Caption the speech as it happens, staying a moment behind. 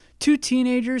Two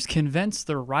teenagers convince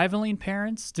their rivaling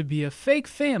parents to be a fake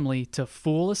family to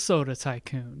fool a soda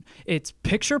tycoon. It's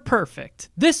picture perfect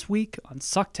this week on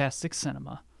Sucktastic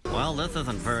Cinema. Well, this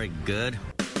isn't very good.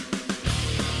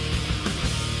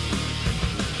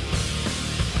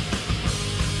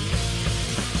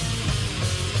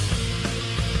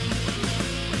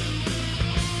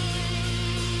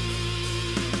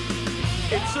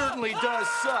 It certainly does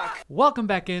suck. Welcome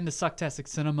back into Sucktastic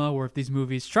Cinema, where if these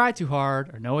movies try too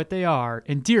hard or know what they are,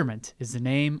 endearment is the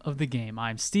name of the game.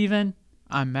 I'm Steven.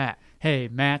 I'm Matt. Hey,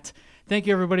 Matt. Thank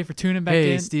you, everybody, for tuning back in.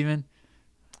 Hey, Steven.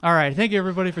 All right. Thank you,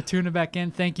 everybody, for tuning back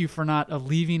in. Thank you for not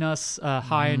leaving us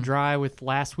high and dry with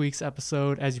last week's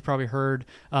episode. As you probably heard,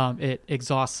 it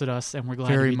exhausted us, and we're glad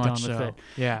to be done with it.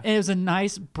 Yeah. And it was a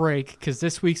nice break because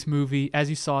this week's movie, as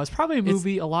you saw, is probably a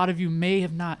movie a lot of you may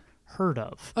have not heard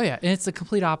of. Oh, yeah. And it's the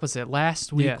complete opposite.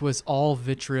 Last week was all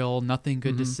vitriol, nothing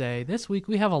good to say. This week,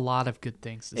 we have a lot of good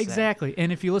things to say. Exactly. And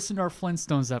if you listen to our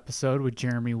Flintstones episode with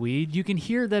Jeremy Weed, you can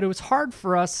hear that it was hard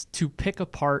for us to pick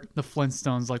apart the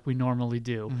Flintstones like we normally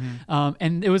do.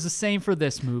 And it was the same for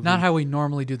this movie. Not how we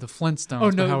normally do the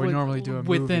Flintstones, but how we normally do a movie.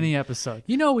 With any episode.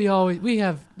 You know, we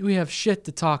have shit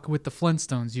to talk with the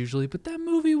Flintstones usually, but that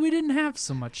movie, we didn't have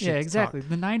so much shit Yeah, exactly. to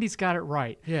The 90s got it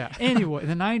right. Yeah. Anyway,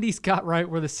 the 90s got right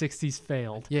where the 60s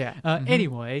failed. Yeah.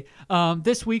 Anyway,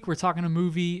 this week we're talking a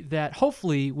movie that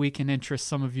hopefully we can interest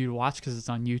some of you to watch because it's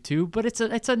on YouTube. But it's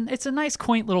a nice,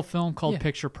 quaint little film called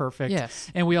Picture Perfect. Yes.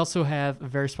 And we also have a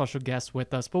very special guest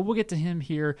with us. But we'll get to him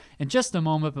here in just a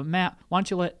moment. But Matt, why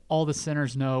don't you let all the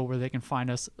sinners know where they can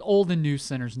find us, old and new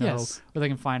sinners know where they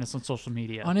can find us on social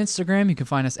media. On Instagram, you can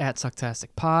find us at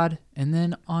SucktasticPod. And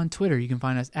then on Twitter, you can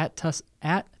find us at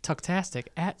Tucktastic,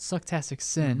 at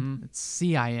SucktasticCin. It's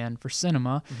C-I-N for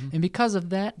cinema. And because of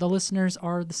that, the listeners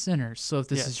are the sinners. So if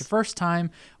this is your first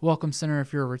time, welcome, sinner.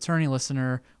 If you're a returning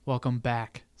listener, welcome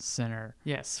back, sinner.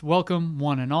 Yes. Welcome,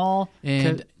 one and all.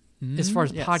 And as far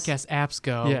as podcast apps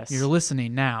go, you're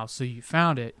listening now. So you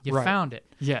found it. You found it.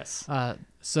 Yes.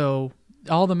 So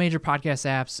all the major podcast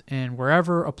apps and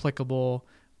wherever applicable,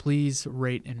 please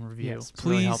rate and review. Yes, please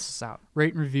really helps us out.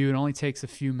 Rate and review. It only takes a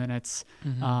few minutes.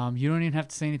 You don't even have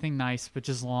to say anything nice, but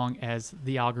just as long as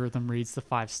the algorithm reads the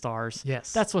 5 stars.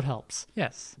 Yes. That's what helps.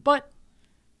 Yes. But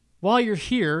while you're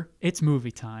here, it's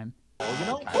movie time.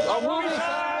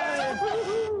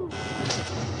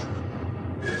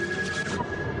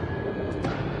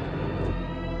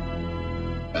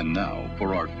 And now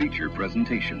for our feature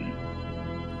presentation.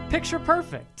 Picture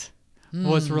Perfect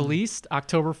was released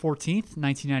October 14th,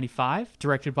 1995,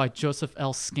 directed by Joseph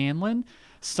L. Scanlon,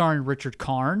 starring Richard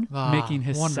Karn, making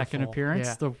his second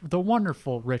appearance. The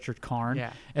wonderful Richard Karn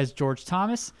as George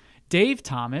Thomas. Dave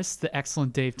Thomas, the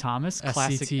excellent Dave Thomas,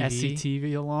 classic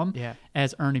SCTV alum,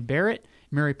 as Ernie Barrett.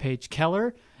 Mary Page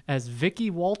Keller as Vicky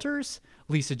Walters.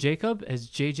 Lisa Jacob as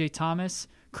J.J. Thomas.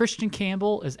 Christian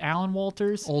Campbell as Alan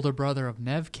Walters. Older brother of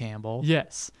Nev Campbell.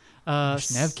 Yes.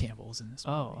 Nev Campbell was in this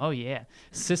movie. Oh yeah.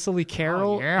 Cicely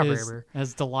Carroll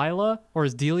as Delilah, or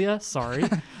as Delia, sorry,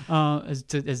 as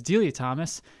Delia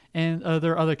Thomas, and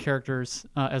there are other characters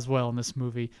as well in this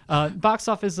movie. Box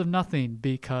office of nothing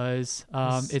because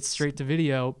it's straight to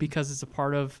video because it's a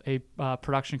part of a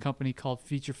production company called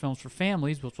Feature Films for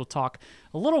Families, which we'll talk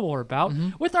a little more about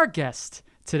with our guest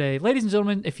today. Ladies and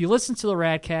gentlemen, if you listen to the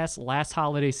Radcast last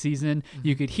holiday season,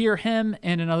 you could hear him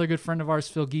and another good friend of ours,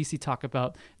 Phil Giese, talk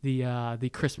about the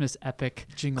Christmas epic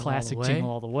classic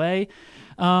Jingle All the Way.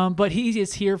 But he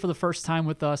is here for the first time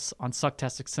with us on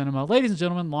Sucktastic Cinema. Ladies and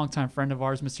gentlemen, longtime friend of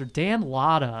ours, Mr. Dan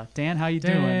Latta. Dan, how you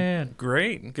doing?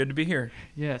 Great. Good to be here.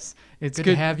 Yes. It's good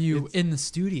to have you in the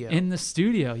studio. In the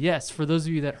studio, yes. For those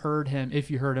of you that heard him,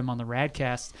 if you heard him on the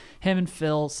Radcast, him and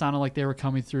Phil sounded like they were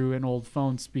coming through an old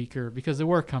phone speaker because they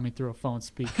were coming through a phone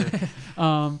speaker.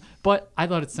 But I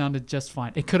thought it sounded just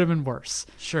fine. It could have been worse.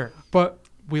 Sure. But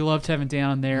we loved having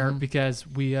Dan on there because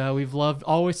we've loved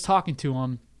always talking to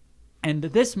him. And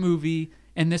this movie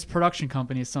and this production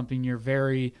company is something you're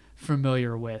very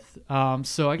familiar with.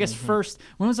 So I guess first,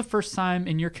 when was the first time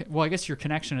in your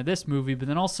connection to this movie, but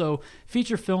then also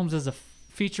feature films as a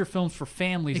feature films for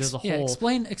families as a whole.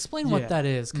 Explain what that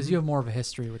is, because you have more of a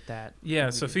history with that. Yeah,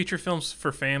 so Feature Films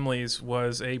for Families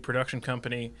was a production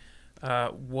company.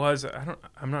 I'm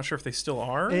not sure if they still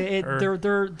are. So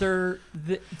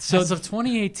as of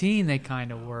 2018, they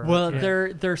kind of were. Well,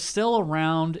 they're still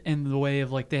around in the way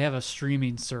of like they have a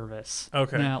streaming service.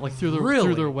 Okay. Now, like through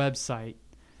their website.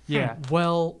 Yeah.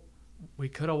 Well, we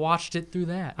could have watched it through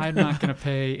that. I'm not going to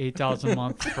pay $8 a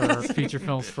month for feature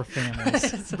films for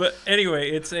families. But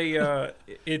anyway, it's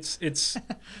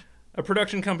a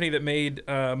production company that made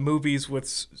movies with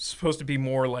supposed to be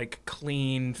more like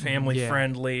clean, family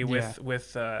friendly,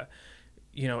 with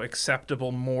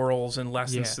acceptable morals and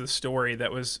lessons to the story,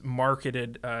 that was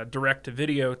marketed direct to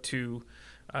video to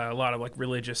a lot of like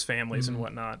religious families and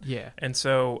whatnot. Yeah. And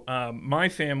so my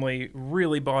family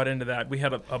really bought into that. We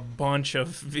had a bunch of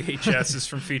VHSs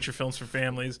from Feature Films for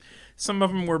Families. Some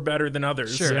of them were better than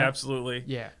others. Sure. Absolutely.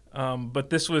 Yeah. But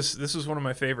this was one of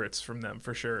my favorites from them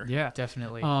for sure. Yeah,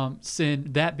 definitely. So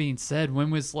that being said, when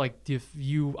was like, if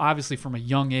you obviously from a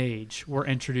young age were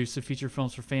introduced to Feature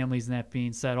Films for Families, and that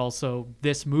being said, also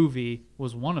this movie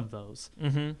was one of those.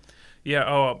 Mm-hmm. Yeah.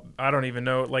 Oh, I don't even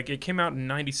know. Like, it came out in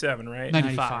 97, right?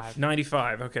 95.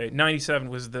 95. Okay. 97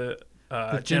 was the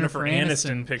Jennifer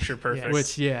Aniston Picture Perfect.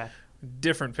 Which,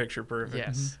 different Picture Perfect.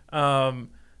 Yes.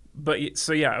 But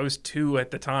so yeah, I was 2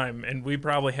 at the time, and we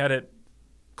probably had it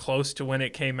close to when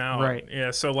it came out. Right. Yeah.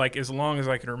 So like, as long as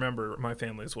I can remember, my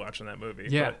family was watching that movie.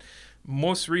 Yeah. But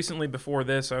most recently, before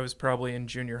this, I was probably in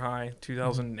junior high,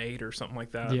 2008 or something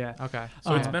like that. Yeah. Okay.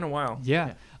 So it's been a while.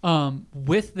 Yeah.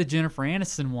 With the Jennifer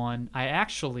Aniston one,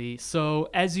 so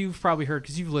as you've probably heard,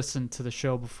 because you've listened to the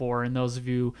show before, and those of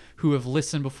you who have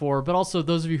listened before, but also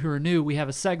those of you who are new, we have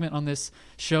a segment on this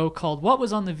show called What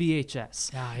Was on the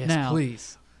VHS? Ah, yes, now,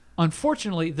 please.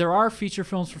 Unfortunately, there are Feature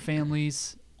Films for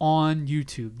Families on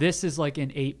YouTube. This is like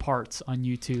in 8 parts on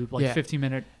YouTube, like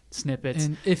 15-minute snippets.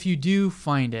 And if you do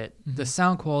find it, the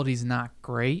sound quality is not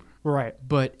great, right,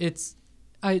 but it's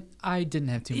I didn't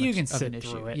have too much you can of sit an issue.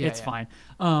 through it. Yeah, It's fine.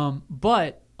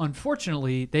 But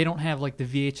unfortunately, they don't have like the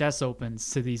VHS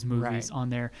opens to these movies on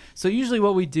there. So usually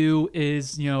what we do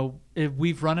is, if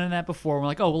we've run into that before, we're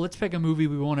like, oh, well, let's pick a movie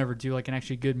we won't ever do, like an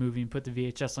actually good movie, and put the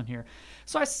VHS on here.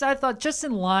 So I thought, just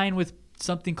in line with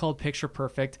something called Picture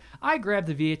Perfect, I grabbed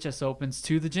the VHS opens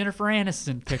to the Jennifer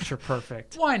Aniston Picture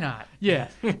Perfect. Why not? Yeah.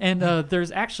 And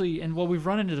there's actually, and what we've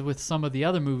run into with some of the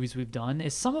other movies we've done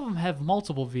is some of them have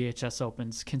multiple VHS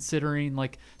opens, considering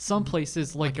like some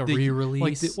places like a the,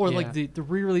 re-release, like the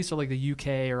re-release, or like the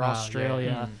UK or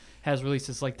Australia has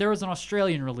releases. Like there was an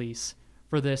Australian release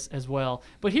for this as well.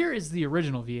 But here is the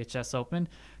original VHS open.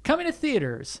 Coming to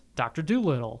theaters, Dr.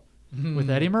 Dolittle with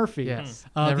Eddie Murphy. Yes.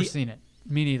 Never seen it.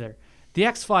 Me neither. The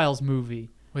X-Files movie.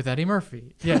 With Eddie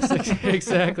Murphy. Yes,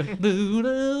 exactly. He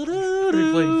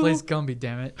plays Gumby,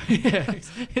 damn it. Yeah,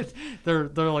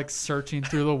 they're like searching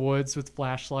through the woods with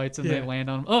flashlights, and they land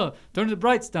on them. Oh, turn the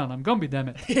brights down. I'm Gumby, damn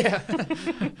it. Yeah.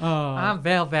 I'm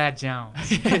Velvet Jones.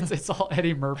 It's all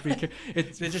Eddie Murphy. They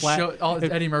just show all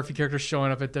Eddie Murphy characters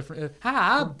showing up at different.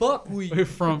 Hi, I'm Buckwheat.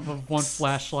 From one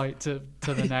flashlight to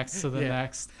the next to the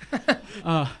next.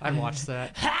 I'd watch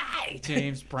that. Hi,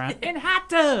 James Brown in hot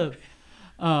tub.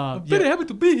 Very happy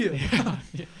to be here.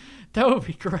 That would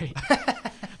be great.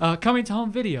 Coming to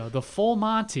home video, The Full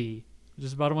Monty, which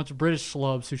is about a bunch of British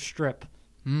schlubs who strip.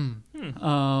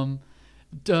 Another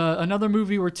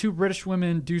movie where 2 British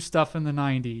women do stuff in the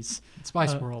 90s.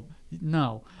 Spice World.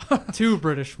 No, 2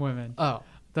 British women. Oh.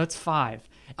 That's 5.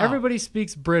 Everybody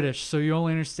speaks British, so you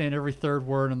only understand every third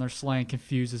word, and their slang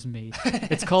confuses me.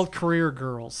 It's called Career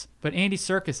Girls, but Andy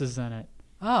Serkis is in it.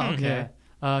 Oh, okay. Yeah.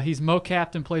 He's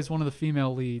mocapped and plays one of the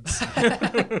female leads.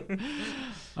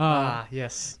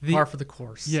 Yes. Par for the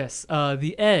course. Yes.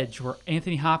 The Edge, where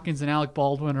Anthony Hopkins and Alec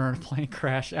Baldwin are in a plane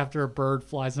crash after a bird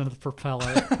flies into the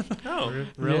propeller. Oh,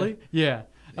 really? Yeah.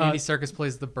 Andy Serkis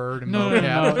plays the bird. And No,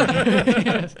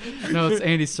 it's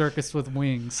Andy Serkis with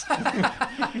wings.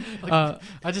 I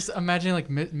just imagine like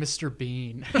Mr.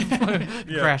 Bean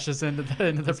crashes into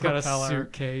the He's propeller. got a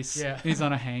suitcase. Yeah. He's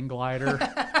on a hang glider.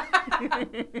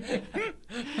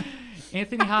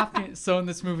 Anthony Hopkins. So in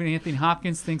this movie, Anthony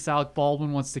Hopkins thinks Alec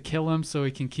Baldwin wants to kill him so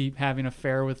he can keep having an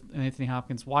affair with Anthony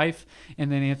Hopkins' wife,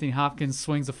 and then Anthony Hopkins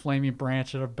swings a flaming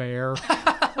branch at a bear.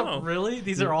 Oh, really?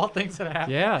 These are all things that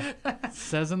happen. Yeah, it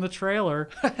says in the trailer.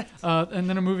 And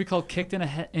then a movie called Kicked in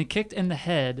the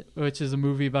Head, which is a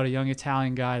movie about a young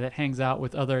Italian guy that hangs out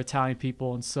with other Italian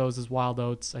people and sows his wild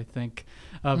oats, I think.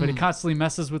 But he constantly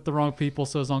messes with the wrong people,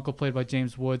 so his uncle, played by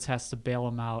James Woods, has to bail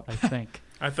him out, I think.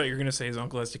 I thought you were going to say his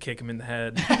uncle has to kick him in the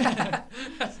head.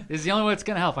 It's the only way it's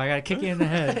going to help. I got to kick you in the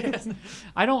head.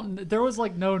 There was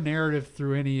like no narrative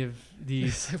through any of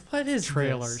these What is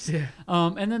trailers. this?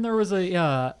 And then there was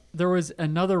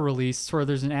another release where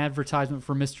there's an advertisement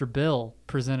for Mr. Bill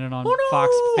presented on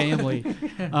Fox Family,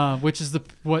 which is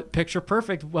what Picture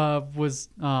Perfect was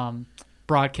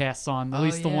broadcasts on, at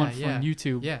least the one from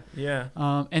YouTube. Yeah.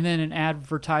 And then an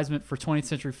advertisement for 20th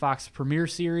Century Fox premiere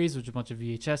series, which is a bunch of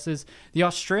VHSs. The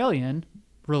Australian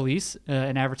release,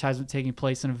 an advertisement taking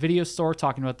place in a video store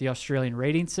talking about the Australian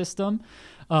rating system.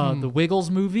 The Wiggles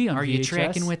movie on VHS. Are you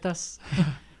tracking with us?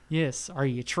 Yes. Are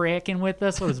you tracking with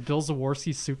us? What is Bill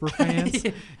Zaworski super fans?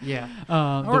 Yeah.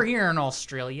 We're here in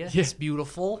Australia. It's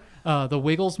beautiful. The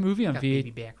Wiggles movie on Got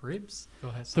baby back ribs. Go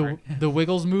ahead. The, the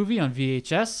Wiggles movie on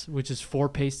VHS, which is 4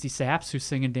 pasty saps who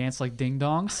sing and dance like ding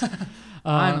dongs.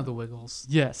 I know the Wiggles.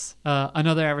 Yes.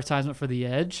 Another advertisement for The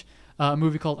Edge. A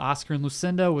movie called Oscar and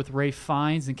Lucinda with Ralph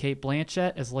Fiennes and Kate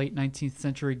Blanchett as late 19th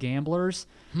century gamblers.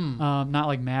 Not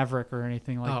like Maverick or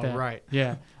anything like that. Oh, right.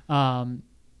 Yeah.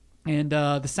 And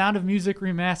The Sound of Music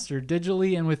remastered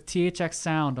digitally and with THX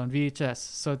sound on VHS.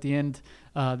 So at the end,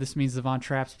 this means the Von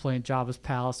Trapps playing Jabba's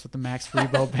Palace with the Max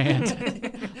Rebo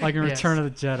band, like in Return of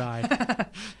the Jedi.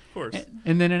 Of course.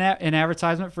 And then an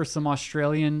advertisement for some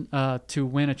Australian to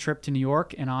win a trip to New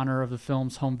York in honor of the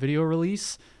film's home video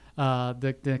release.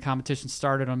 The competition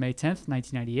started on May 10th,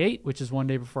 1998, which is one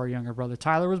day before our younger brother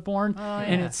Tyler was born.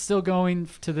 And it's still going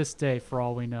to this day for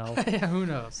all we know. Yeah, who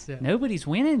knows? Yeah. Nobody's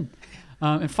winning.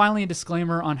 And finally, a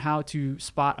disclaimer on how to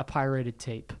spot a pirated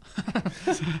tape.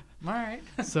 All right.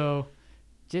 So,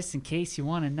 just in case you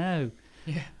want to know.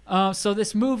 Yeah. So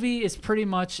this movie is pretty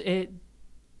much it.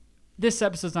 This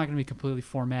episode's not going to be completely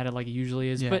formatted like it usually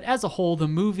is, but as a whole, the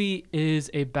movie is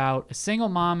about a single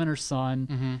mom and her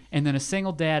son, and then a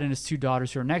single dad and his 2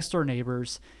 daughters who are next door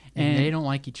neighbors. And they don't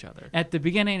like each other. At the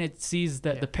beginning, it sees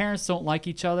that the parents don't like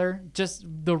each other, just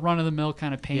the run-of-the-mill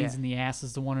kind of pains in the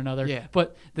asses to one another. Yeah.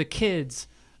 But the kids,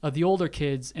 the older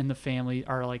kids in the family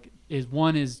are like,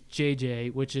 one is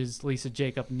JJ, which is Lisa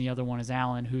Jacob, and the other one is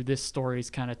Alan, who this story is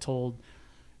kind of told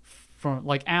from,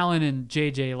 like, Alan and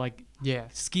JJ, like,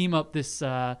 scheme up this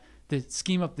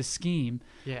scheme.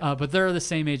 Yeah. But they're the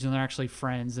same age and they're actually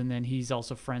friends. And then he's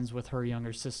also friends with her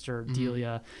younger sister,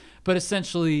 Delia. But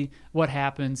essentially what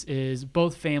happens is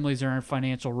both families are in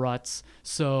financial ruts.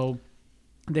 So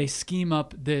they scheme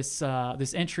up this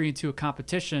entry into a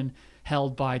competition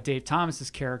held by Dave Thomas's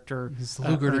character. This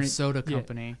lucrative soda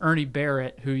company. Ernie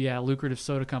Barrett, lucrative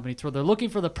soda company. Where they're looking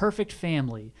for the perfect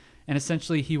family. And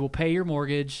essentially, he will pay your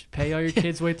mortgage, pay all your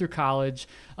kids' way through college.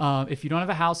 If you don't have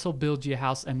a house, he'll build you a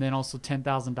house, and then also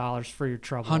 $10,000 for your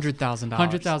troubles. $100,000.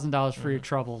 $100,000 for your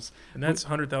troubles. And that's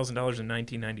 $100,000 in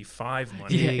 1995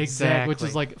 money. Yeah, exactly. Which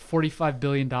is like $45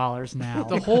 billion now.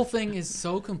 The whole thing is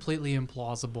so completely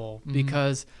implausible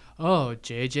because,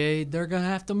 JJ, they're going to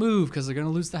have to move because they're going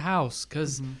to lose the house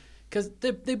because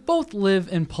they both live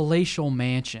in palatial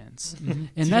mansions.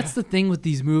 And that's the thing with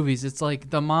these movies. It's like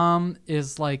the mom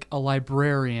is like a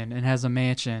librarian and has a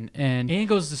mansion. And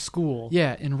goes to school.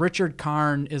 Yeah, and Richard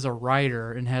Karn is a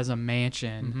writer and has a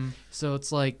mansion. So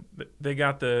it's like... They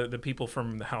got the people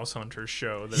from the House Hunters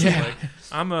show. That's like,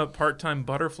 I'm a part-time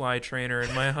butterfly trainer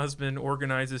and my husband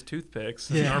organizes toothpicks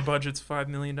and our budget's $5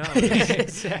 million.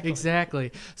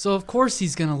 Exactly. So of course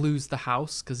he's going to lose the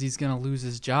house because he's going to lose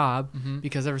his job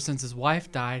because ever since his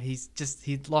wife died, he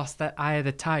lost that eye of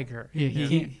the tiger.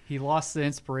 He lost the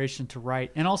inspiration to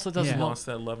write, and also doesn't lost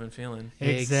that love and feeling.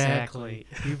 Exactly.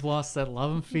 You've lost that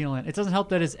love and feeling. It doesn't help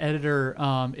that his editor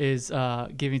is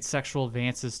giving sexual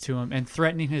advances to him and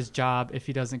threatening his job if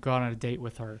he doesn't go out on a date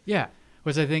with her. Yeah,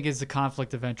 which I think is a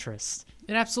conflict of interest.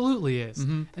 It absolutely is.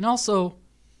 And also,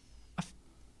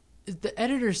 the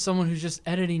editor is someone who's just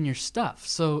editing your stuff.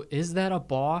 So is that a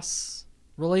boss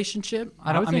relationship?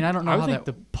 I don't know how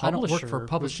that. I don't work for a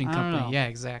publishing company. Yeah,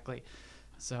 exactly.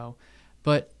 So,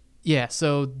 but yeah,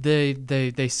 so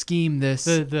they scheme this.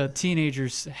 The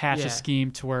teenagers hatch a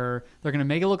scheme to where they're going to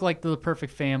make it look like the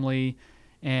perfect family,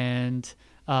 and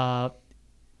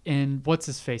what's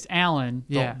his face, Alan,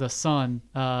 the son,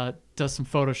 does some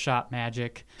Photoshop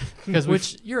magic,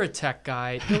 which you're a tech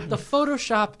guy. The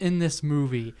Photoshop in this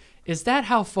movie. Is that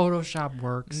how Photoshop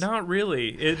works? Not really.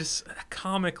 It's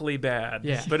comically bad.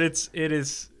 Yeah. But it's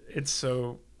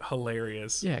so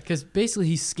hilarious. Yeah, because basically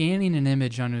he's scanning an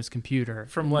image onto his computer.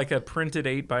 From like a printed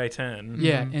 8x10.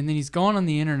 Yeah, and then he's going on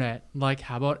the internet, like,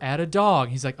 how about add a dog?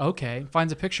 He's like, okay,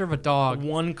 finds a picture of a dog.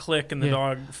 One click and the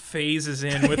dog phases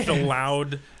in with the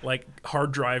loud, like,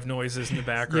 hard drive noises in the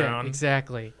background. Yeah,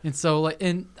 exactly. And so, like,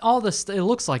 and all this, it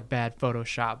looks like bad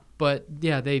Photoshop, but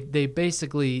yeah, they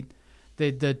basically...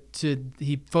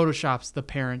 he photoshops the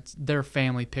parents, their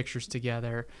family pictures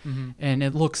together, and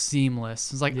it looks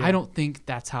seamless. It's like, I don't think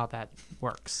that's how that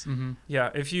works.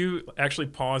 Yeah, if you actually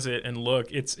pause it and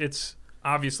look, it's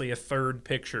obviously a third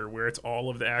picture where it's all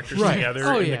of the actors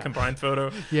together in the combined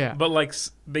photo. Yeah. But like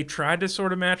they tried to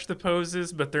sort of match the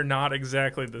poses, but they're not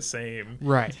exactly the same.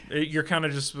 Right. You're kind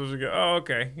of just supposed to go, oh,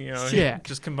 okay,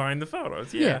 just combine the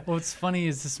photos. Yeah. What's funny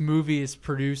is this movie is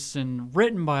produced and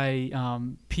written by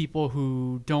people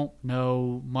who don't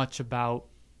know much about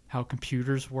how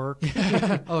computers work.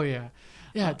 Oh yeah.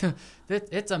 Yeah,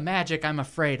 it's a magic I'm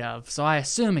afraid of, so I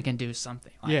assume it can do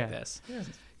something like this.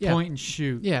 Yeah. Point and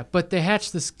shoot. Yeah, but they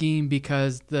hatch the scheme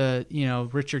because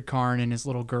Richard Karn and his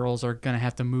little girls are going to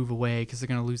have to move away because they're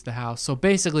going to lose the house. So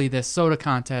basically this soda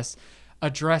contest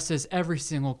addresses every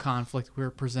single conflict we're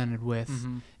presented with.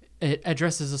 Mm-hmm. It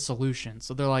addresses a solution.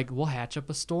 So they're like, we'll hatch up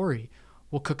a story.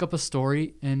 We'll cook up a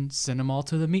story and send them all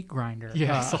to the meat grinder.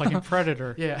 Yeah, it's like a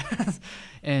Predator. Yeah.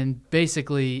 And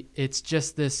basically it's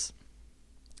just this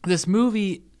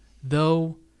movie,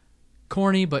 though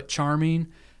corny but charming,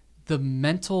 the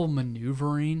mental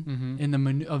maneuvering in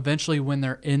the eventually when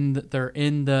they're in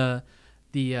the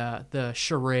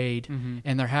charade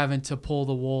and they're having to pull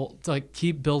the wool to like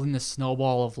keep building the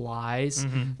snowball of lies.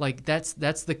 Like that's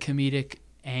the comedic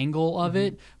angle of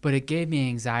it, but it gave me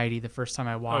anxiety the first time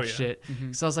I watched it.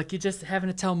 So I was like, you're just having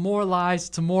to tell more lies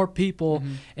to more people,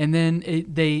 and then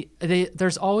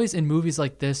there's always in movies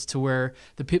like this to where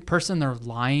the person they're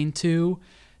lying to,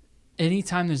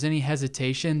 anytime there's any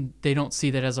hesitation, they don't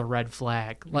see that as a red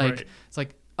flag. Like it's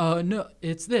like, no,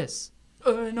 it's this.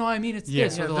 No, I mean it's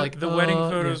this. Yeah, or like the wedding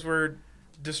photos were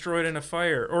destroyed in a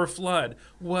fire or a flood.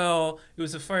 Well, it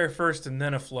was a fire first and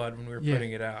then a flood when we were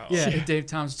putting it out. Yeah, and Dave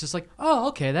Thomas just like, oh,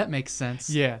 okay, that makes sense.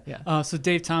 Yeah. So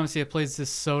Dave Thomas, plays this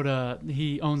soda.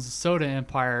 He owns the soda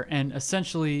empire, and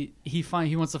essentially he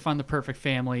wants to find the perfect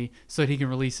family so that he can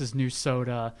release his new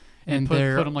soda and put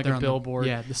them like a billboard.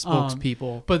 The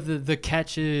spokespeople. But the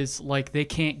catch is like they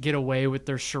can't get away with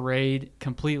their charade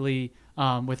completely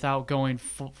without going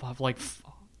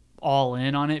all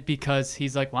in on it, because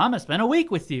he's like, well, I'm gonna spend a week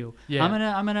with you. Yeah.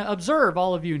 I'm gonna observe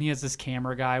all of you, and he has this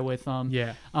camera guy with him.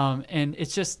 Yeah. And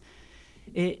it's just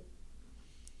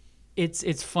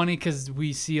it's funny because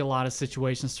we see a lot of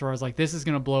situations where I was like, this is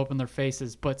gonna blow up in their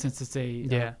faces, but since it's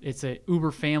a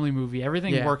uber family movie,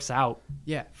 everything works out.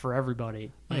 Yeah. For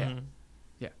everybody. Yeah.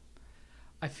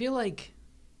 I feel like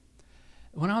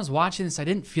when I was watching this, I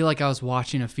didn't feel like I was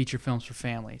watching a feature films for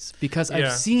families, because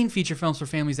I've seen feature films for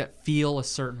families that feel a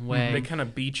certain way. They kind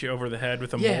of beat you over the head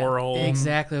with a moral.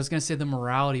 Exactly. I was going to say the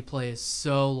morality play is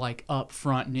so like up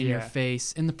front and in your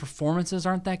face, and the performances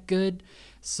aren't that good.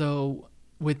 So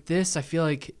with this, I feel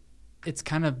like it's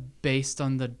kind of based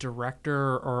on the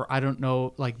director, or I don't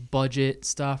know, like budget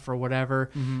stuff or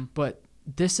whatever. But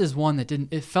this is one that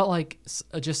it felt like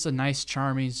just a nice,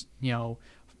 charming,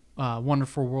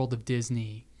 Wonderful World of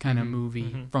Disney kind of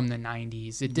movie from the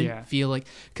 90s. It didn't feel like,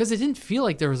 because it didn't feel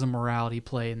like there was a morality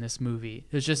play in this movie.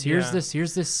 It was just here's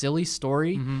this silly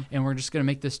story, and we're just gonna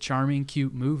make this charming,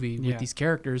 cute movie with these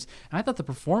characters. And I thought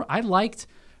I liked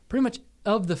pretty much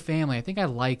of the family. I think I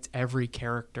liked every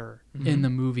character in the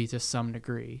movie to some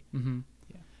degree.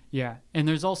 Yeah, and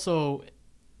there's also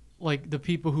like the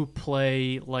people who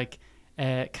play like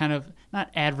kind of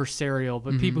not adversarial,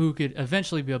 but people who could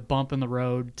eventually be a bump in the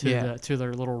road to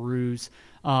their little ruse.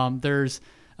 There's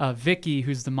Vicky,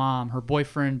 who's the mom, her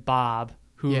boyfriend Bob,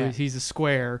 he's a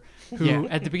square. Who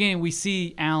at the beginning we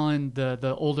see Alan,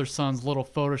 the older son's little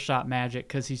Photoshop magic,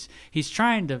 because he's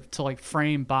trying to like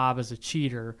frame Bob as a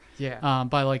cheater.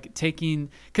 By like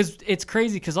taking, because it's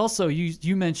crazy, because also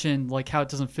you mentioned like how it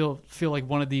doesn't feel like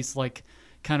one of these like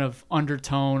kind of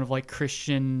undertone of like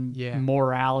Christian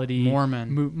morality,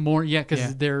 Mormon,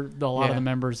 because they're a lot of the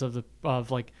members of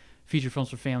like feature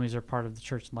films for families are part of the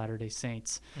Church of Latter-day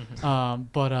Saints.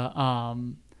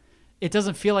 It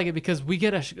doesn't feel like it, because we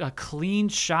get a clean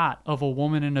shot of a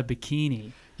woman in a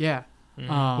bikini.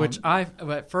 Which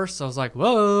at first I was like,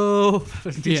 whoa,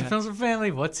 feature films for family,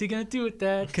 what's he gonna do with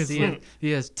that? Because he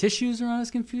has tissues around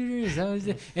his computer. Is that what he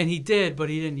did? And he did, but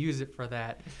he didn't use it for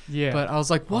that. But I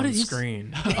was like, what on is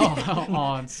screen?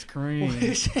 On screen.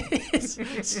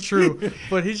 It's true.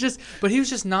 But he was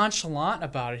just nonchalant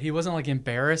about it. He wasn't like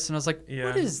embarrassed, and I was like,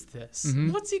 what is this?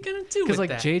 What's he gonna do with that? Because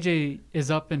like JJ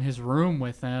is up in his room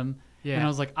with him. And I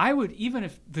was like, I would, even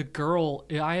if the girl,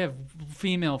 I have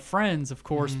female friends, of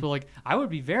course, but like, I would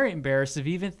be very embarrassed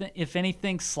if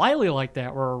anything slightly like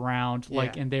that were around,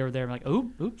 like, and they were there, like,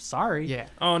 oops, sorry.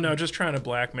 Oh no, just trying to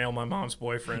blackmail my mom's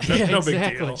boyfriend. That's no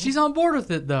big deal. She's on board with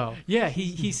it though. Yeah,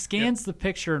 he scans the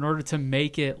picture in order to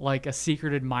make it like a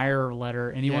secret admirer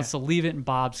letter, and he wants to leave it in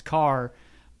Bob's car,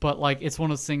 but like, it's one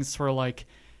of those things where like,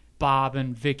 Bob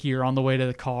and Vicky are on the way to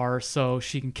the car so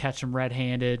she can catch him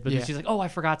red-handed, but then she's like, oh, I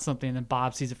forgot something, and then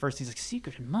Bob sees it first. He's like,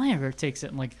 secret admirer, takes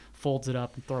it and like folds it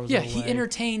up and throws it away. He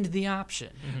entertained the option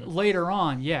later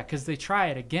on, because they try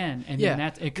it again, and then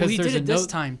that, because he did it this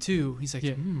time too. He's like,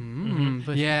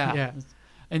 but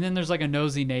and then there's like a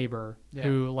nosy neighbor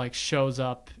who like shows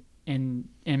up and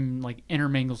like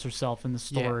intermingles herself in the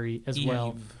story as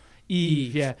well.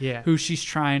 Eve, who she's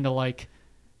trying to like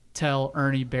tell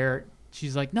Ernie Barrett.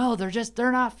 She's like, no,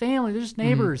 they're not family. They're just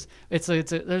neighbors. But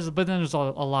then there's a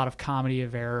lot of comedy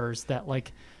of errors that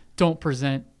like don't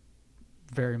present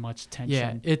very much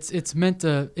tension. Yeah, it's meant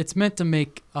to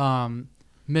make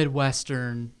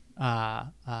Midwestern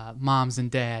moms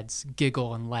and dads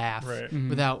giggle and laugh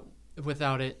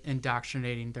without it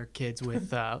indoctrinating their kids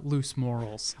with loose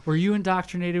morals. Were you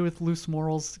indoctrinated with loose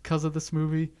morals because of this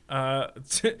movie?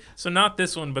 So not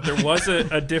this one, but there was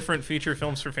a different feature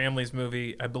films for families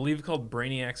movie, I believe called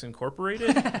Brainiacs Incorporated.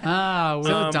 With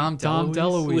Dom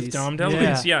DeLuise. With Dom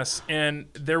DeLuise, yes. And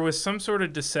there was some sort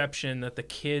of deception that the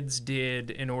kids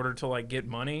did in order to like get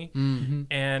money. Mm-hmm.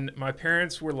 And my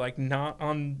parents were like not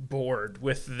on board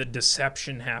with the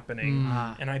deception happening.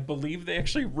 And I believe they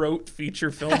actually wrote feature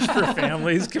films for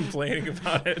families complaining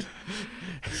about it.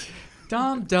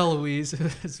 Dom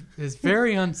DeLuise is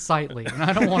very unsightly, and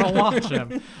I don't want to watch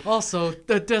him. Also,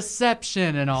 the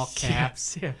deception in all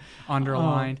caps,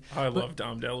 underlined. I love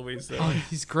Dom DeLuise, though. Oh,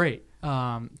 he's great.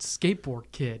 Skateboard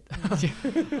kid.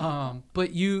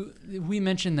 But we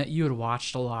mentioned that you had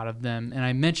watched a lot of them, and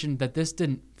I mentioned that this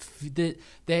didn't.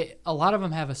 A lot of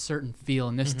them have a certain feel,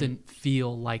 and this didn't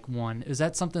feel like one. Is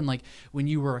that something like when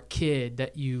you were a kid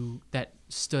that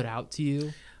stood out to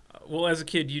you? Well, as a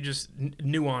kid, you just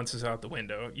nuances out the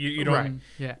window. You don't. Right.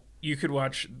 Yeah. You could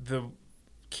watch the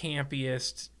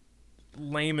campiest,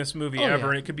 lamest movie ever,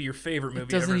 and it could be your favorite movie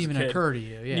ever. It doesn't as even a kid. occur to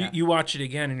you. Yeah. You watch it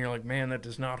again, and you're like, man, that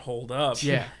does not hold up.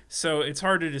 Yeah. So it's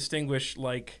hard to distinguish,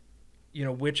 like,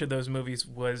 which of those movies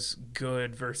was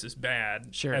good versus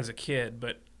bad as a kid.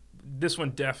 But this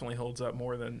one definitely holds up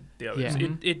more than the others. Yeah.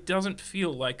 It doesn't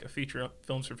feel like a feature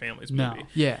films for families movie. No.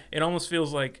 Yeah. It almost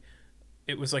feels like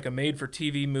it was like a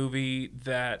made-for-TV movie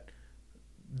that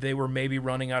they were maybe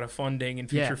running out of funding, and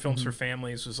feature films for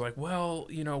families was like, well,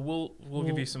 we'll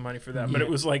give you some money for that. Yeah. But it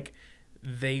was like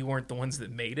they weren't the ones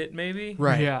that made it, maybe.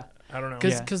 Right. Yeah. I don't know.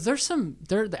 Because there's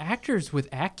the actors with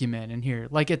acumen in here.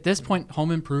 Like at this point,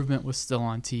 Home Improvement was still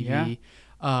on TV. Yeah.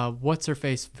 What's her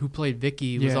face who played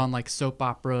Vicky was on like soap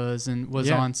operas and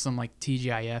was on some like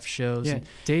TGIF shows. Yeah, And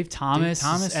Dave Thomas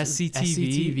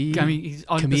SCTV. I mean, he's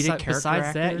comedic character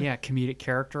besides actor. that, comedic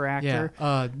character actor.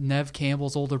 Yeah. Nev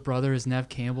Campbell's older brother is Nev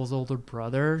Campbell's older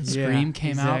brother. Scream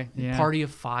came out. Yeah. Party of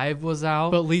Five was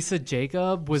out. But Lisa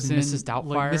Jacob was in Mrs. Doubtfire.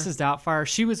 Like, Mrs. Doubtfire.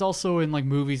 She was also in like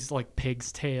movies like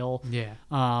Pig's Tale.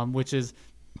 Yeah. Which is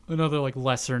another like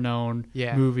lesser known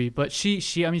movie. But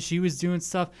she was doing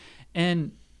stuff,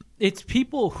 and it's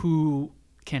people who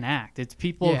can act. It's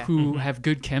people who have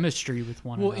good chemistry with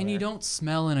one another. Well, and you don't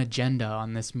smell an agenda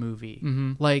on this movie.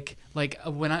 Mm-hmm. Like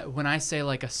when I say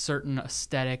like a certain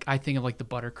aesthetic, I think of like the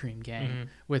Buttercream Gang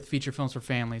with feature films for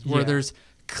families, where there's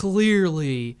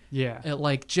clearly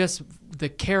like just the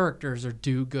characters are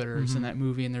do-gooders in that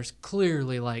movie, and there's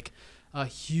clearly like a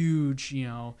huge,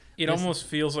 it almost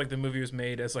feels like the movie was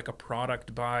made as like a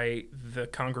product by the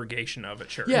congregation of a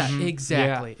church. Yeah,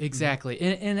 exactly.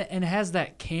 And it has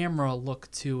that camera look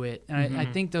to it. And I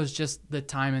think that was just the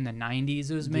time in the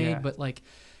 90s it was made. But like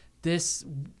this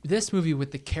movie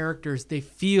with the characters, they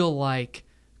feel like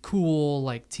cool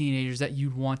like teenagers that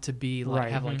you'd want to be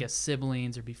like have like a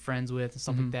siblings or be friends with and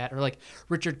stuff like that. Or like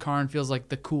Richard Karn feels like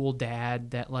the cool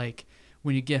dad that like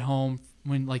when you get home,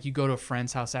 when like you go to a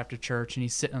friend's house after church and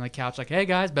he's sitting on the couch like, hey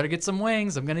guys, better get some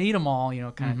wings, I'm gonna eat them all,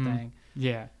 kind of thing.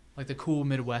 Yeah, like the cool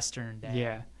Midwestern dad.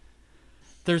 Yeah.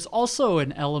 There's also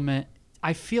an element,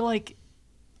 I feel like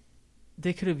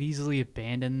they could have easily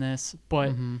abandoned this,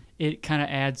 but it kind of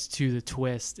adds to the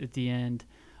twist at the end,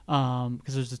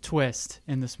 because there's a twist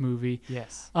in this movie.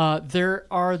 Yes. There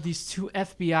are these two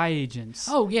FBI agents.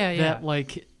 Oh yeah. That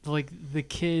like the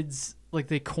kids, like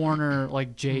they corner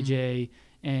like JJ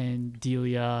and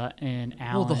Delia and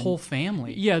Alan. Well, the whole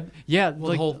family. Yeah. Well,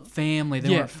 like, the whole family. They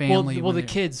weren't family. Well, the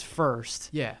kids first.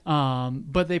 Yeah.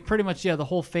 But they pretty much, the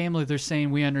whole family, they're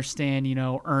saying, we understand,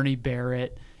 Ernie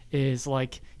Barrett is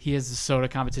like, he has a soda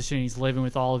competition. He's living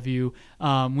with all of you.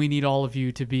 We need all of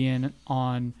you to be in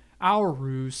on our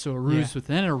ruse, so a ruse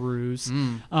within a ruse.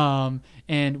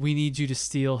 And we need you to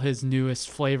steal his newest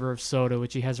flavor of soda,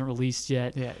 which he hasn't released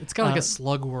yet. Yeah, it's got like a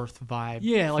Slugworth vibe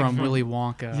from Willy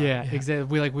Wonka. Yeah,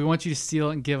 exactly. We want you to steal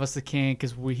it and give us the can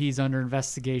because he's under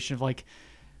investigation of like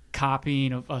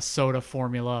copying a soda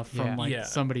formula from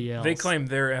somebody else. They claim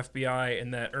they're FBI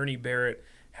and that Ernie Barrett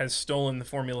has stolen the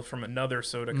formula from another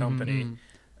soda company.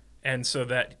 And so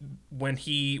that when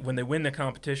they win the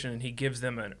competition and he gives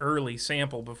them an early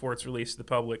sample before it's released to the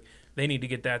public, they need to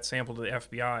get that sample to the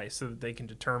FBI so that they can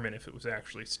determine if it was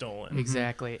actually stolen.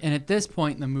 Exactly. And at this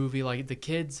point in the movie, like the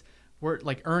kids were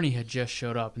like Ernie had just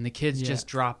showed up and the kids just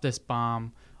dropped this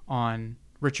bomb on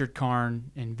Richard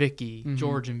Karn and Vicky,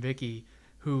 George and Vicky,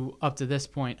 who up to this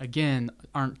point again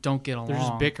don't get along. They're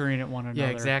just bickering at one another. Yeah,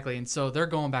 exactly. And so they're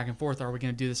going back and forth. Are we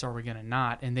going to do this? Are we going to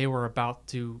not? And they were about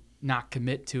to not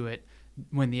commit to it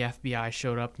when the FBI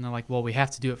showed up, and they're like, well, we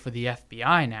have to do it for the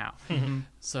FBI now.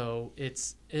 So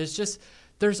it's just,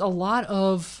 there's a lot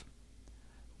of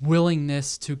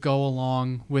willingness to go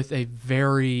along with a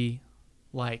very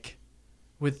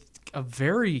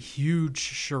huge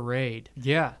charade.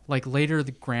 Yeah. Like later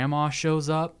the grandma shows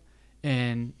up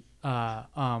and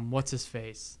what's his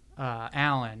face?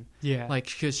 Alan. Yeah. Like,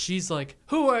 because she's like,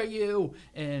 who are you?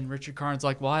 And Richard Karn's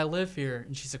like, well, I live here.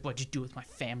 And she's like, what'd you do with my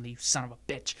family, you son of a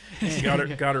bitch? She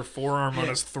got her forearm on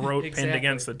his throat, pinned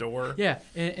against the door. Yeah.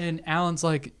 And Alan's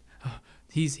like,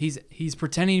 he's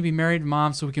pretending to be married to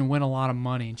Mom so we can win a lot of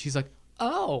money. And she's like,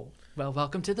 oh, well,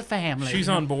 welcome to the family. She's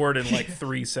on board in like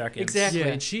 3 seconds. Exactly. Yeah.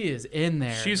 And she is in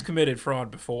there. She's committed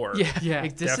fraud before. Yeah.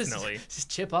 This definitely. Just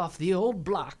chip off the old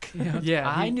block. Yeah,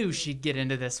 I knew she'd get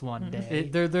into this one day.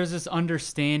 There's this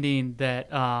understanding that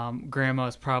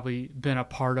Grandma's probably been a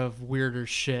part of weirder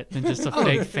shit than just a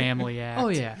fake family act. Oh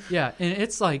yeah, and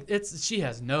it's like she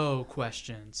has no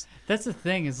questions. That's the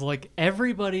thing, is like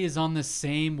everybody is on the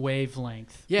same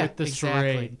wavelength Yeah, with the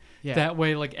exactly. charade. Yeah. That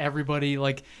way, like everybody,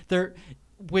 like they're,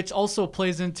 which also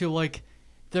plays into like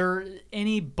there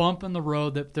any bump in the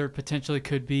road that there potentially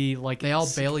could be, like They all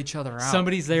bail each other out.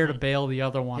 somebody's there to bail the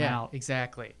other one yeah, out.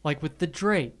 exactly. Like with the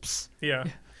drapes. Yeah.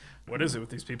 What is it with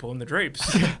these people in the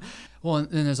drapes? Well, and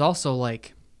there's also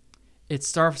like, it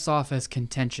starts off as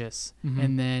contentious,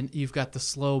 and then you've got the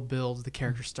slow build. The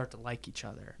characters start to like each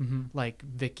other, like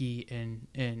Vicky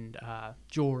and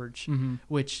George,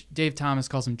 which Dave Thomas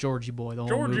calls him Georgie Boy. The whole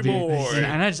Georgie movie. Boy.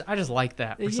 And I just like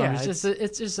that. For some Yeah, reason.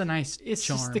 It's just a nice It's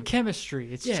charm. just the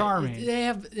chemistry. It's Yeah, charming. They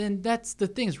have, and that's the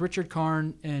thing is Richard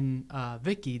Karn and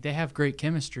Vicky. They have great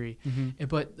chemistry,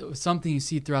 but something you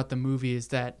see throughout the movie is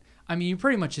that, I mean,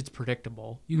 pretty much it's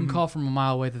predictable. You can call from a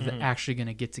mile away that they're actually going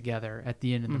to get together at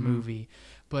the end of the movie,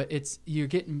 but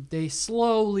they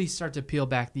slowly start to peel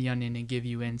back the onion and give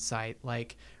you insight.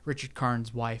 Like Richard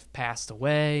Karn's wife passed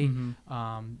away,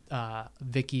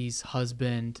 Vicky's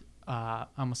husband. I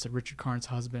almost said Richard Karn's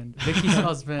husband. Vicky's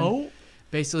husband.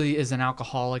 Basically is an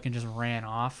alcoholic and just ran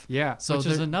off. Yeah, So which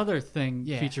is another thing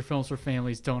feature films for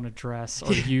families don't address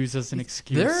or use as an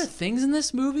excuse. There are things in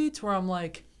this movie to where I'm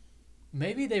like,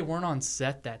 maybe they weren't on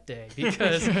set that day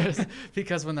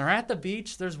because when they're at the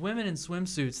beach, there's women in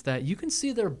swimsuits that you can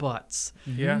see their butts.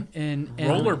 Yeah. And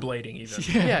Rollerblading even.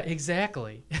 Yeah,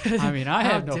 exactly. I mean, I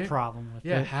have no dare- problem with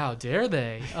Yeah, it. how dare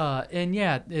they? And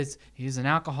yeah, he's an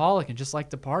alcoholic and just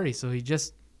liked to party, so he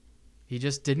just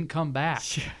didn't come back.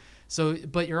 So,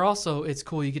 but you're also, it's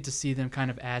cool, you get to see them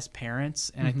kind of as parents,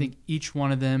 and I think each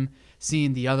one of them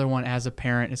seeing the other one as a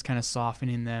parent is kind of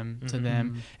softening them to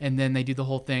them, and then they do the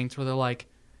whole thing to where they're like,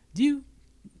 do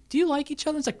you like each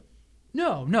other? It's like,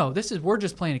 no, we're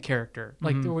just playing a character,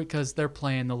 like because they're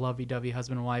playing the lovey-dovey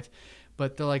husband and wife,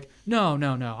 but they're like, no,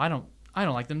 I don't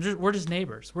like them. We're just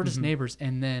neighbors. We're just neighbors.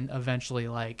 And then eventually,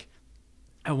 like,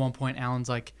 at one point, Alan's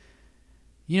like,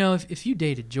 if you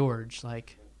dated George,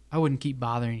 like, I wouldn't keep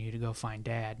bothering you to go find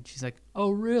Dad. And she's like,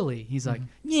 oh, really? He's like,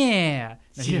 yeah.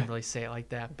 No, he didn't really say it like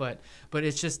that, but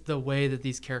it's just the way that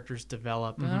these characters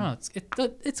develop. I don't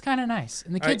know. It's kind of nice,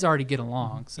 and the kids already get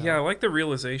along. So. Yeah, I like the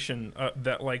realization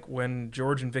that, like, when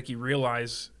George and Vicky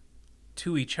realize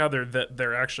to each other that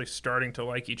they're actually starting to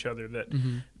like each other, that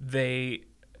they,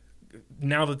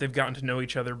 now that they've gotten to know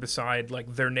each other, beside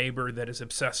like their neighbor that is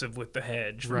obsessive with the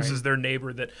hedge versus their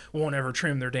neighbor that won't ever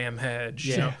trim their damn hedge.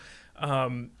 Yeah. You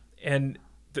know? And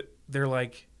they're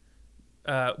like,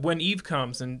 when Eve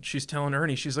comes and she's telling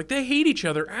Ernie, she's like, they hate each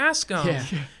other, ask them. Yeah.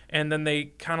 And then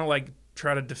they kind of like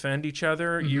try to defend each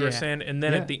other, you were saying. And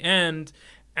then at the end,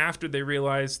 after they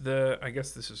realize I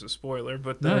guess this is a spoiler,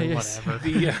 but whatever.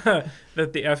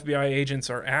 That the FBI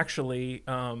agents are actually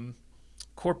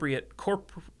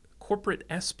corporate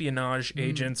espionage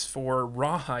agents for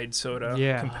Rawhide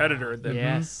Soda, competitor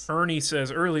that Ernie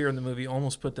says earlier in the movie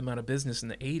almost put them out of business in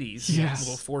the 80s. Yes. A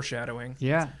little foreshadowing.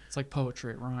 Yeah. It's like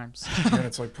poetry, it rhymes. And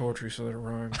it's like poetry, so that it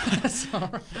rhymes.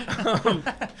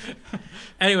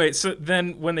 Anyway, so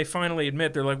then when they finally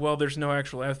admit, they're like, well, there's no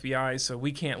actual FBI, so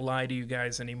we can't lie to you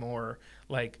guys anymore.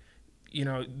 Like,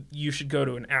 you should go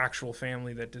to an actual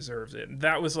family that deserves it. And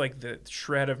that was like the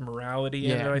shred of morality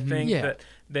in it, I think, that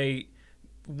they...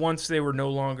 Once they were no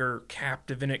longer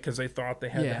captive in it because they thought they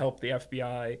had to help the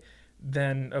FBI,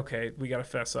 then, okay, we got to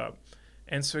fess up.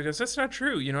 And so he goes, that's not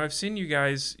true. I've seen you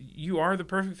guys. You are the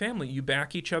perfect family. You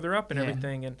back each other up and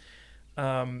everything.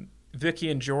 And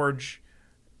Vicky and George,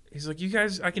 he's like, you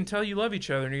guys, I can tell you love each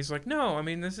other. And he's like, no, I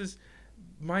mean, this is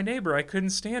my neighbor. I couldn't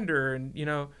stand her, and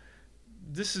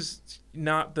this is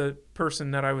not the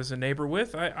person that I was a neighbor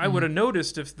with. I would have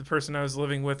noticed if the person I was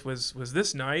living with was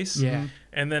this nice. Yeah.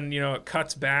 And then, it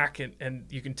cuts back and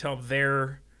you can tell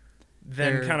they're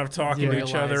kind of talking to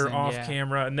each other off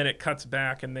camera, and then it cuts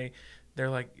back and they're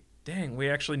like, dang, we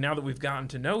actually, now that we've gotten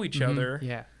to know each other.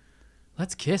 Yeah.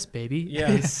 Let's kiss, baby.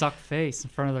 Yeah. Suck face in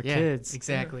front of their kids.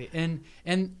 Exactly. And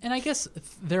I guess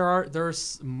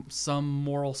there's some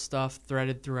moral stuff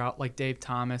threaded throughout. Like Dave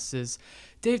Thomas,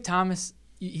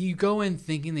 you go in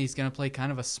thinking that he's going to play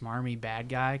kind of a smarmy bad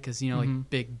guy because, like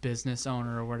big business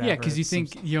owner or whatever. Yeah, because you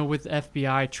think, with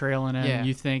FBI trailing him,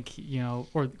 you think,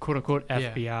 or quote unquote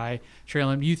FBI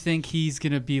trailing him, you think he's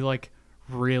going to be like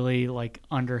really like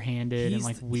underhanded and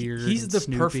like weird. He's the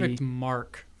snoopy. perfect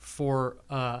mark for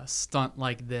a stunt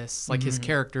like this, like his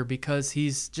character, because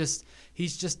he's just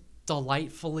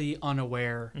delightfully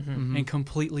unaware and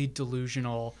completely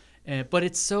delusional. But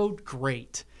it's so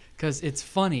great because it's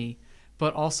funny.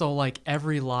 But also, like,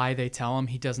 every lie they tell him,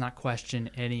 he does not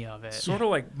question any of it. Sort of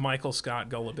like Michael Scott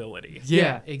gullibility.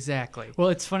 Yeah, exactly. Well,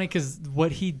 it's funny because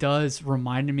what he does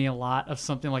reminded me a lot of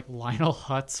something like Lionel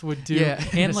Hutz would do. Yeah,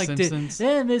 and The like, Simpsons.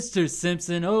 hey, Mr.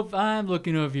 Simpson, I'm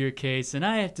looking over your case, and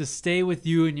I have to stay with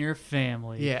you and your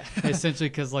family. Yeah. Essentially,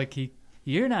 because, like,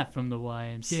 you're not from the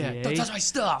YMCA. Yeah, don't touch my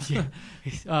stuff.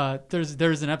 Yeah.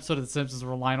 There's an episode of The Simpsons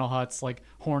where Lionel Hutz, like,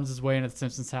 horns his way into the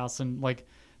Simpsons house and, like,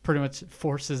 pretty much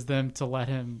forces them to let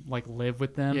him like live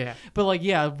with them. Yeah. But like,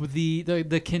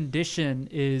 the condition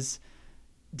is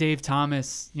Dave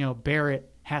Thomas,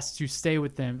 Barrett has to stay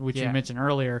with them, which you mentioned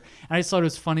earlier. And I just thought it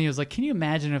was funny. It was like, can you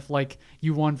imagine if like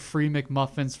you won free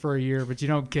McMuffins for a year, but you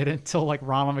don't get it until like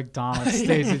Ronald McDonald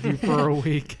stays with you for a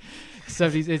week?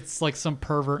 Except it's like some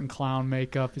pervert in clown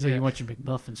makeup. He's like, you want your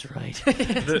McMuffins, right?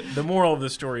 The moral of the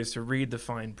story is to read the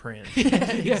fine print.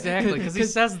 Exactly, because he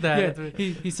says that. Yeah,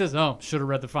 he says, should have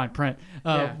read the fine print.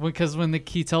 Because when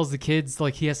he tells the kids,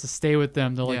 like, he has to stay with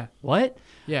them, they're like, what?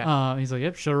 Yeah. He's like,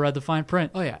 yep, should have read the fine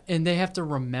print. Oh, yeah. And they have to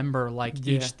remember, like,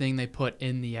 each thing they put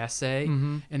in the essay.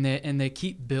 And they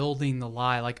keep building the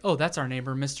lie. Like, oh, that's our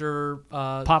neighbor, Mr.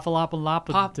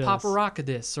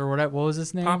 Paparakadis, or whatever. What was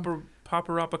his name?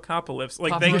 Paparopocalypse.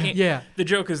 Like they can't. The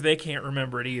joke is they can't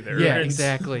remember it either. Yeah,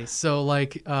 exactly. So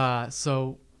like,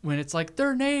 so when it's like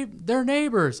they're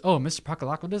neighbors. Oh, Mr.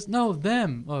 Paparakadis? No,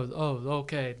 them. Oh,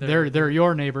 okay. They're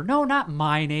your neighbor. No, not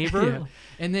my neighbor.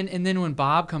 And then when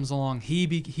Bob comes along,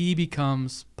 he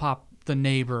becomes the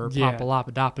neighbor,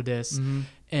 Papalopodopodis.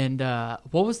 And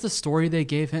what was the story they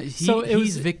gave him?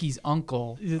 He's Vicky's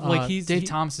uncle. Like Dave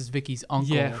Thomas is Vicky's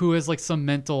uncle. Yeah, who has like some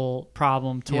mental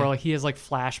problem to where like he has like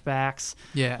flashbacks.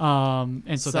 Yeah.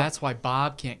 And so that's why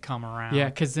Bob can't come around. Yeah,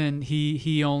 because then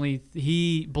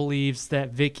he believes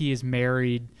that Vicky is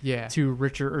married to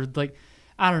Richard, or like,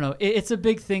 I don't know. It's a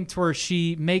big thing to where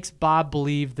she makes Bob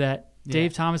believe that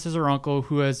Dave Thomas is her uncle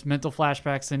who has mental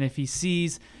flashbacks, and if he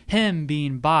sees him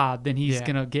being Bob, then he's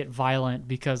gonna get violent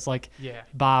because like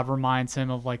Bob reminds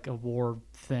him of like a war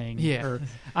thing. Yeah, or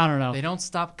I don't know. They don't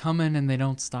stop coming, and they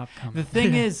don't stop coming. The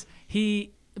thing is,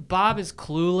 Bob is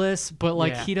clueless, but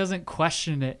like he doesn't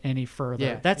question it any further.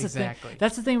 Yeah, that's exactly. The thing.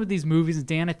 That's the thing with these movies, and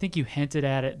Dan, I think you hinted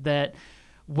at it, that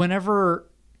whenever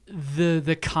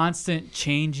the constant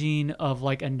changing of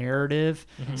like a narrative,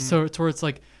 so towards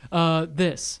like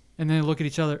this. And then they look at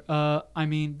each other, I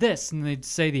mean this, and they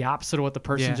say the opposite of what the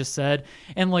person just said.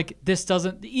 And like this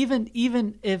doesn't,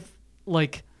 even if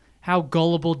like how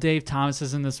gullible Dave Thomas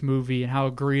is in this movie and how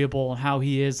agreeable and how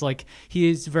he is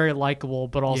very likable,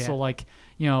 but also like,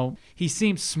 he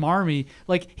seems smarmy.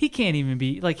 Like he can't even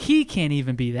be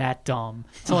that dumb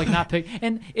to like not pick.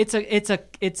 And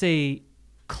it's a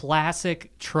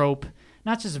classic trope,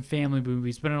 not just in family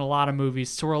movies, but in a lot of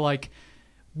movies, to where like,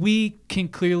 we can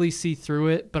clearly see through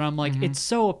it, but I'm like, it's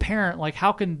so apparent. Like,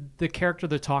 how can the character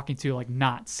they're talking to like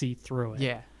not see through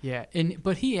it? Yeah.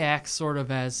 But he acts sort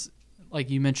of as, like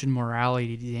you mentioned,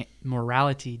 morality,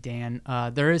 Dan.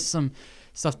 There is some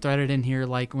stuff threaded in here,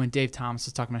 like when Dave Thomas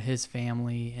was talking about his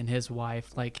family and his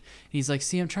wife. Like he's like,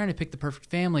 see, I'm trying to pick the perfect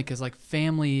family because like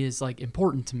family is like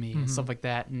important to me and stuff like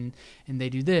that. And they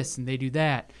do this and they do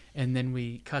that. And then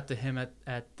we cut to him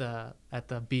at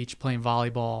the beach playing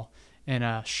volleyball in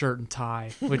a shirt and tie,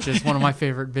 which is one of my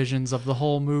favorite visions of the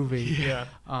whole movie. Yeah.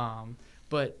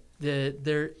 But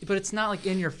it's not like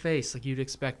in your face like you'd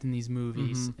expect in these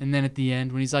movies. And then at the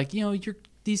end, when he's like,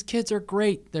 these kids are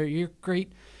great. You're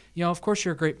great. of course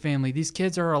you're a great family. These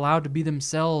kids are allowed to be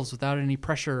themselves without any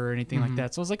pressure or anything like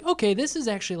that. So I was like, okay, this is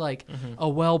actually like a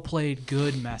well-played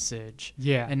good message.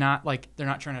 Yeah. And not like they're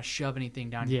not trying to shove anything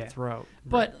down your throat.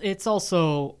 But it's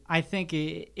also, I think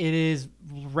it is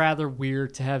rather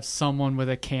weird to have someone with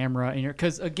a camera in your,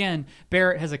 because again,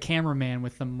 Barrett has a cameraman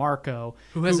with them, Marco,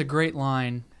 who has a great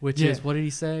line, which is, what did he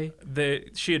say?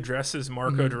 She addresses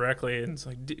Marco directly, and it's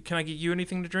like, "Can I get you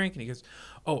anything to drink?" And he goes,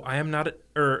 "Oh, I am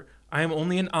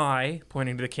only an eye,"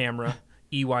 pointing to the camera.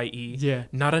 EYE,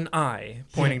 not an eye,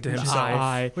 pointing to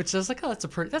himself. Which is like, oh, that's a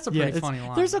pretty funny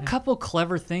line. There's a couple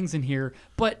clever things in here,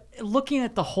 but looking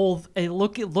at the whole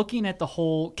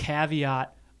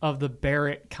caveat of the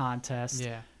Barrett contest,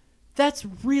 that's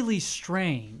really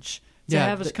strange to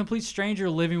have a complete stranger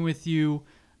living with you,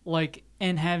 like,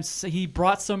 and he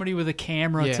brought somebody with a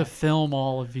camera to film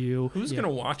all of you. Who's gonna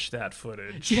watch that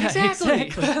footage? Yeah,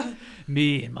 exactly.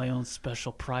 Me in my own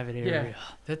special private area.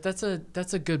 That's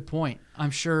a good point.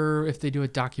 I'm sure if they do a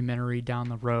documentary down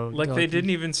the road, like they didn't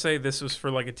even say this was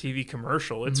for like a TV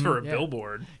commercial. It's for a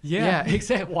billboard. Yeah,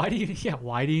 exactly. Why do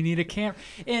you need a camera?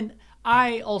 And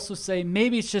I also say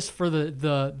maybe it's just for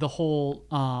the whole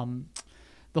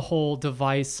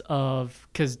device of,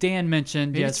 because Dan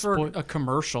mentioned it's for a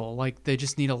commercial, like they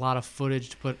just need a lot of footage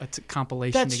to put a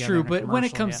compilation together. That's true, but when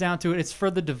it comes down to it, it's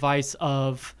for the device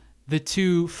of the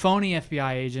two phony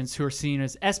FBI agents who are seen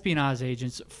as espionage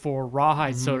agents for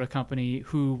Rawhide Soda Company,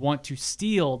 who want to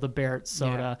steal the Barrett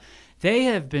soda. They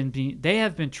have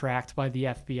been tracked by the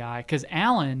FBI because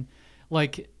Alan,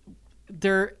 like,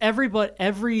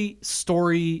 every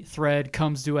story thread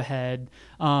comes to a head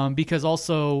because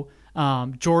also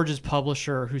George's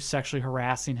publisher, who's sexually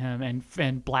harassing him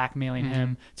and blackmailing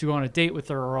him to go on a date with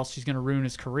her, or else she's going to ruin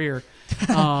his career.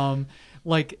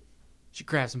 Like, she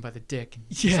grabs him by the dick and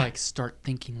she's like, "Start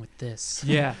thinking with this."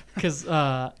 Yeah, because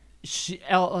the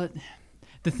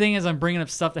thing is, I'm bringing up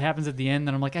stuff that happens at the end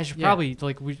that I'm like, I should probably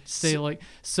pretty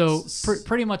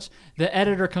much the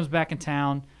editor comes back in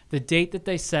town. The date that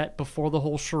they set before the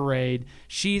whole charade,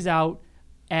 she's out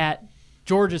at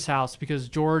George's house because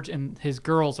George and his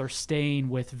girls are staying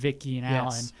with Vicky and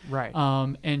Alan. Right.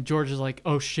 And George is like,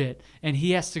 "Oh shit," and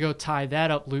he has to go tie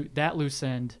that loose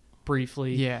end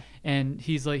briefly. Yeah. And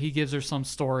he's like, he gives her some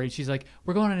story. She's like,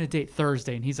 "We're going on a date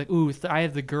Thursday," and he's like, "Ooh, I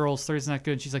have the girls. Thursday's not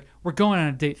good." And she's like, "We're going on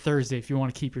a date Thursday if you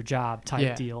want to keep your job,"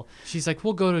 type deal. She's like,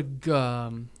 "We'll go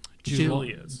to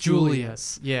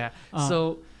Julia's." Yeah.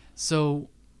 So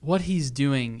what he's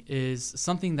doing is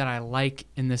something that I like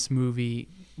in this movie.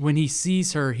 When he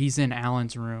sees her, he's in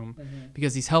Alan's room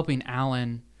because he's helping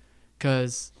Alan,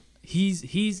 because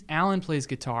Alan plays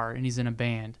guitar and he's in a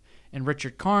band, and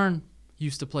Richard Karn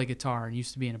used to play guitar and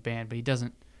used to be in a band, but he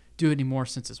doesn't do it anymore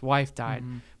since his wife died.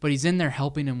 But he's in there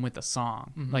helping him with a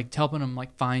song, like helping him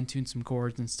like fine tune some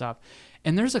chords and stuff.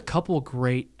 And there's a couple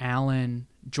great Alan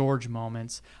George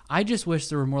moments. I just wish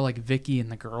there were more like Vicky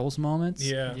and the girls moments.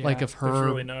 Yeah. Like of her. There's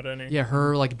really not any. Yeah,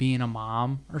 her like being a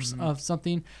mom or of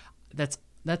something.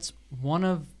 That's one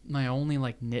of my only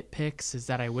like nitpicks, is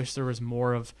that I wish there was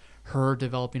more of her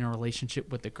developing a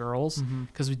relationship with the girls,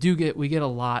 because we get a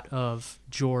lot of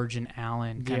George and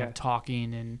Alan kind of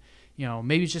talking, and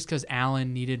maybe it's just because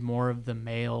Alan needed more of the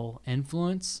male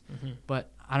influence,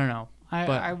 but I don't know.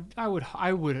 I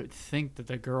would think that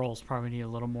the girls probably need a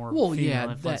little more female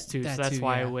influence too. So that's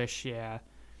why I wish that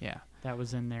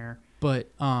was in there. But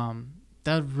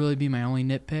that would really be my only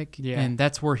nitpick. Yeah. And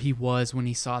that's where he was when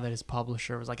he saw that his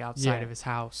publisher was like outside of his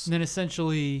house. And then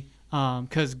essentially,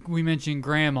 because we mentioned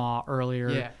Grandma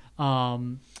earlier,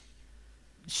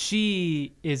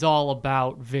 she is all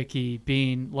about Vicky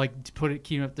being like,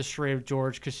 keeping up the charade of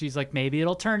George, because she's like, maybe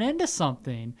it'll turn into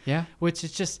something. Yeah. Which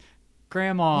is just,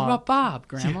 Grandma. What about Bob,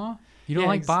 Grandma? You don't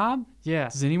like Bob? Yeah.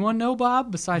 Does anyone know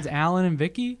Bob besides Alan and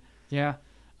Vicky? Yeah.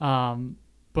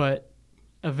 But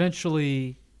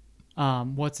eventually,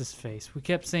 what's his face? We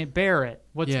kept saying Barrett.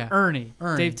 Ernie?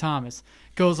 Dave Thomas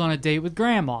goes on a date with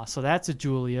Grandma. So that's at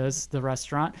Julia's, the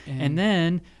restaurant. And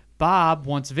then Bob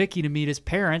wants Vicky to meet his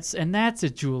parents, and that's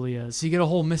at Julia's. So you get a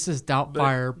whole Mrs.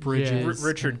 Doubtfire Bridges.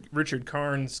 Richard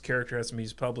Karn's character has to be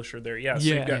his publisher there. Yeah, so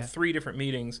you've got 3 different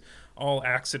meetings, all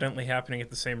accidentally happening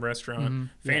at the same restaurant,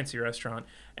 fancy restaurant.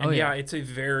 And it's a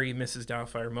very Mrs.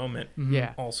 Doubtfire moment.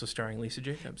 Yeah. Also starring Lisa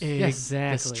Jacobs. Exactly.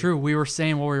 That's true. We were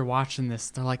saying while we were watching this,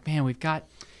 they're like, man, we've got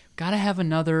to have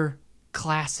another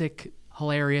classic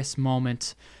hilarious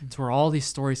moment to where all these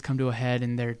stories come to a head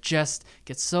and they're just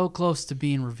get so close to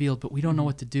being revealed, but we don't know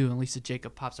what to do. And Lisa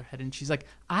Jacob pops her head in and she's like,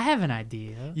 I have an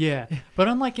idea. Yeah. But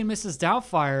unlike in Mrs.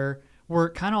 Doubtfire, where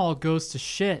it kind of all goes to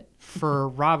shit for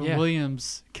Robin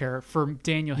Williams' character, for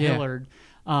Daniel Hillard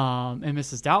and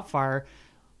Mrs. Doubtfire,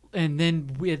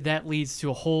 that leads to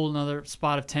a whole another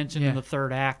spot of tension in the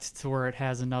third act, to where it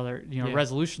has another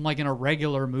resolution, like in a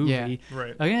regular movie. Yeah.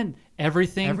 Right. Again,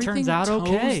 everything turns out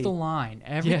okay. Toes the line.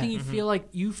 Everything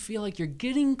you feel like you're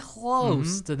getting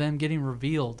close to them getting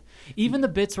revealed. Even the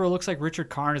bits where it looks like Richard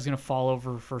Karn is going to fall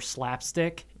over for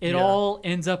slapstick, it all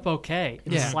ends up okay.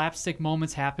 The slapstick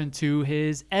moments happen to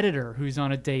his editor, who's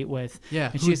on a date with.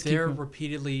 Yeah, and she's there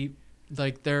repeatedly,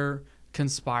 like they're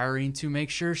conspiring to make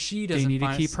sure she doesn't. They need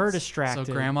to keep her distracted.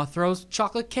 So Grandma throws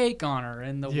chocolate cake on her,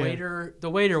 and the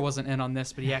waiter wasn't in on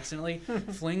this, but he accidentally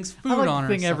flings food on her.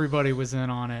 I think everybody was in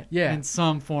on it. Yeah. In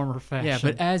some form or fashion. Yeah,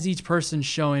 but as each person's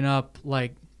showing up,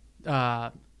 like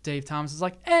Dave Thomas is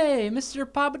like, "Hey,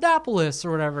 Mr. Papadopoulos,"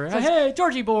 or whatever. Like, "Hey,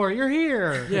 Georgie boy, you're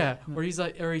here." Yeah. Or he's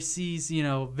like, or he sees,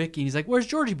 Vicky, and he's like, "Where's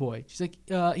Georgie boy?" She's like,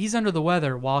 "He's under the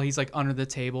weather," while he's like under the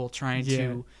table trying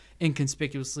to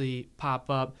inconspicuously pop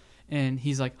up. And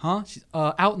he's like, "Huh?" She's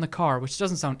out in the car, which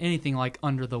doesn't sound anything like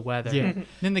under the weather. Yeah.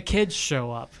 Then the kids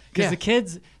show up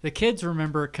because the kids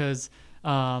remember, because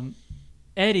Ernie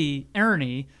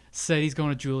said he's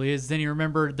going to Julia's. Then he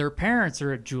remembered their parents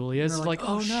are at Julia's. And like,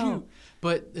 oh no! Shoot.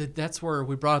 But that's where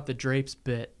we brought up the drapes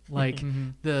bit. Like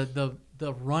the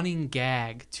running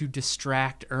gag to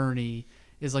distract Ernie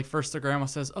is like, first the grandma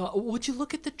says, "Would you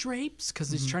look at the drapes?"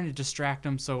 Because he's trying to distract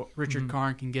him so Richard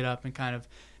Karn can get up and kind of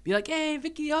be like, "Hey,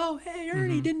 Vicky, hey,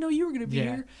 Ernie, didn't know you were going to be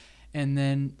here." And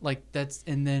then,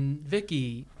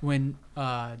 Vicky, when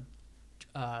Bob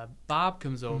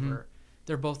comes over,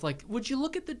 they're both like, "Would you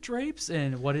look at the drapes?"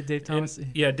 And what did Dave Thomas say?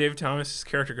 Yeah, Dave Thomas's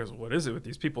character goes, "What is it with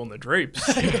these people in the drapes?"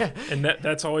 And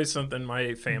that's always something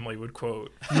my family would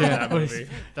quote in that movie.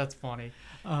 That's funny.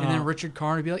 And then Richard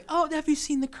Karn would be like, "Oh, have you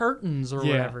seen the curtains?" or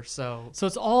whatever. So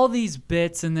it's all these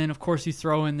bits, and then of course you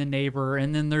throw in the neighbor,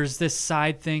 and then there's this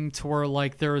side thing to where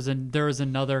like there was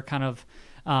another kind of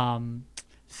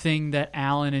thing that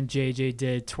Alan and JJ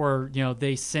did, to where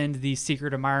they send these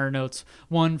secret admirer notes,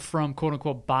 one from quote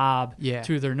unquote Bob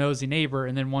to their nosy neighbor,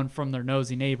 and then one from their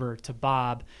nosy neighbor to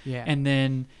Bob. Yeah, and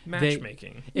then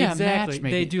matchmaking. Exactly,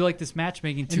 they do like this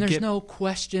matchmaking. And there's no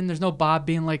question. There's no Bob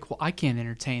being like, "Well, I can't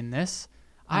entertain this."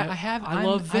 I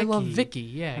love Vicky.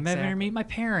 Yeah, I'm having her meet my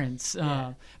parents.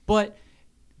 But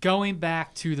going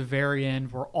back to the very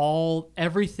end, where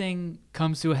everything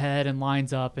comes to a head and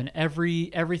lines up, and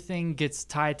everything gets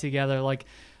tied together. Like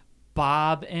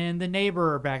Bob and the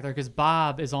neighbor are back there because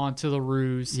Bob is onto the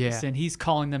ruse, and he's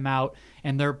calling them out,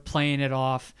 and they're playing it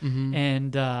off,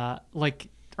 and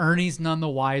Ernie's none the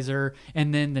wiser,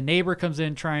 and then the neighbor comes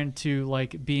in trying to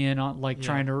be in on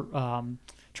trying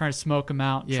to smoke him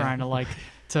out, trying to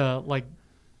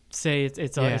say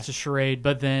it's a charade,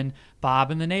 but then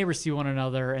Bob and the neighbor see one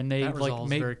another, and they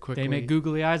make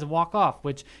googly eyes and walk off.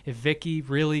 Which, if Vicky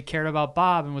really cared about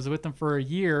Bob and was with him for a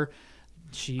year,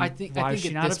 I think at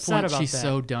this point she's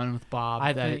so done with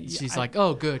Bob that she's like,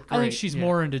 "Oh, good, great." I think she's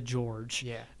more into George.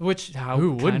 Yeah, which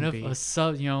who wouldn't be? A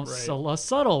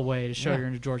subtle way to show you're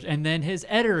into George. And then his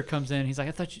editor comes in. He's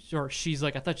like, she's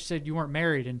like, "I thought you said you weren't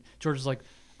married," and George is like,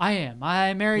 "I am.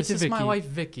 I'm married to Vicky. This is my wife,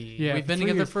 Vicky. Yeah, we've been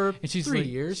together for 3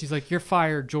 years." She's like, "You're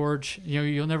fired, George.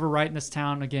 You'll never write in this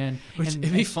town again." It'd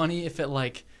be funny if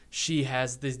she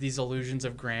has these illusions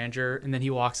of grandeur, and then he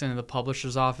walks into the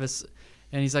publisher's office,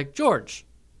 and he's like, "George,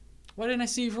 why didn't I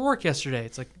see you for work yesterday?"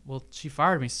 It's like, "Well, she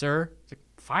fired me, sir." It's like,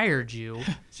 "Fired you?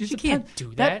 She can't do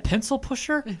that. That pencil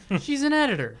pusher? She's an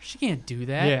editor. She can't do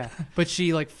that." Yeah, but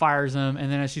she fires him,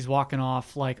 and then as she's walking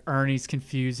off, Ernie's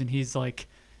confused, and he's like,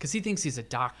 because he thinks he's a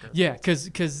doctor. Yeah,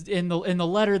 because in the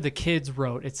letter the kids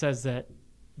wrote, it says that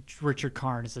Richard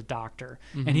Karn is a doctor,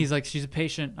 and he's like, "She's a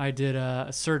patient I did a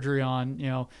surgery on,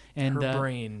 and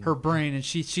her brain, and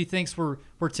she thinks we're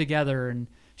together, and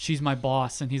she's my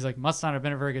boss." And he's like, "Must not have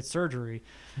been a very good surgery."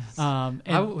 Which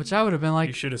I would have been like,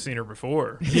 "You should have seen her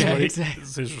before." Yeah, exactly.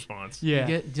 That's his response. Yeah,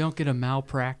 you don't get a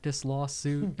malpractice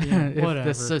lawsuit. Whatever.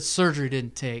 If the surgery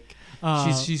didn't take.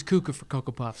 She's cuckoo for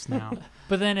Cocoa Puffs now.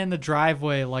 But then in the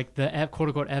driveway, the quote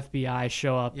unquote FBI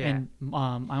show up, and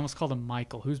I almost called him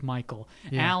Michael. Who's Michael?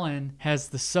 Yeah. Alan has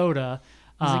the soda.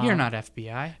 He's like, "You're not FBI."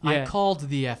 Yeah. I called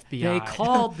the FBI. They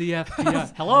called the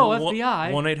FBI. Hello,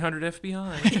 FBI.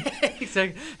 1-800-FBI.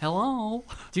 Exactly. Hello.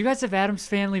 Do you guys have Addams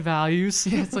Family Values?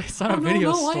 Yeah, it's not a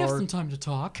video store. I have some time to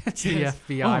talk. To the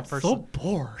FBI person. I'm so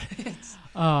bored.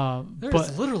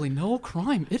 There's literally no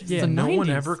crime. It is the 90s. No one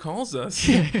ever calls us.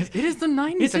 It is the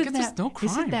 90s. Like, there's no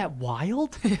crime. Isn't that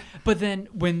wild? But then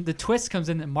when the twist comes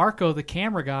in that Marco, the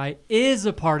camera guy, is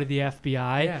a part of the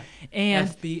FBI. And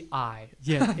FBI.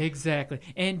 Yeah, exactly.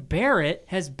 And Barrett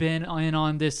has been in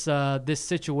on this this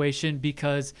situation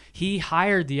because he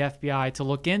hired the FBI to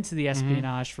look into the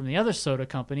espionage from the other soda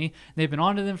company. They've been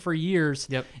on to them for years.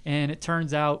 Yep. And it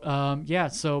turns out,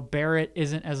 so Barrett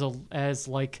isn't as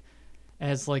aloof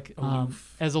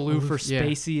or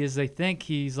spacey as they think.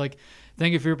 He's like,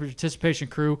 thank you for your participation,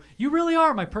 crew. You really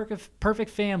are my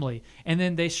perfect family. And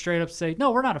then they straight up say,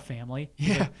 no, we're not a family.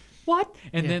 Yeah. Like, what?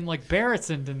 And then like Barrett's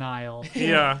in denial.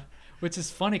 Yeah. Which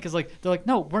is funny because like they're like,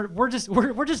 no, we're just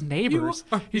neighbors.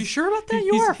 Are you sure about that?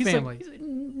 You are a family. He's like,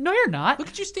 no, you're not. Look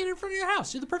at you standing in front of your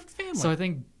house. You're the perfect family. So I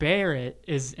think Barrett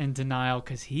is in denial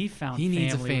because he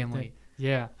needs a family.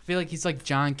 Yeah. I feel like he's like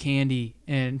John Candy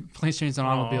in Planes, Trains, and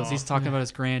Automobiles. He's talking about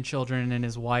his grandchildren and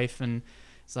his wife, and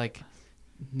it's like,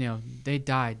 they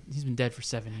died. He's been dead for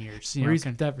 7 years. He's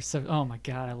been dead for 7. Oh my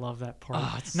God, I love that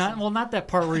part. Not that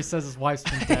part where he says his wife's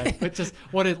been dead, but just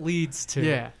what it leads to.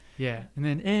 Yeah. And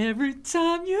then every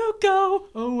time you go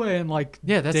away, and like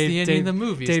that's the ending of the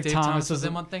movie. Dave Thomas was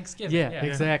him on Thanksgiving. Yeah,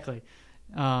 exactly.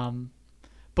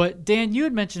 But Dan, you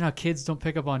had mentioned how kids don't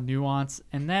pick up on nuance,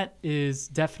 and that is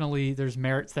definitely, there's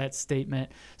merit to that statement.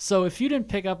 So if you didn't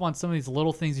pick up on some of these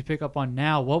little things you pick up on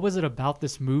now, what was it about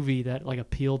this movie that like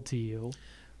appealed to you?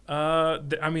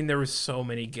 I mean, there was so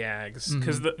many gags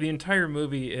because the entire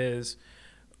movie is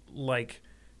like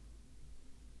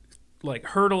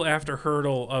hurdle after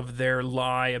hurdle of their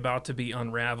lie about to be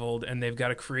unraveled, and they've got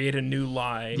to create a new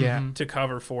lie to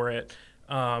cover for it.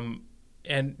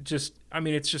 And just, I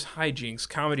mean, it's just hijinks,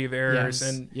 comedy of errors,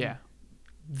 and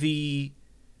the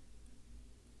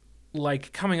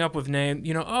like coming up with name,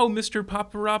 Mr.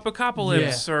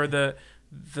 Paparopocalypse, or the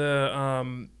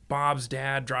Bob's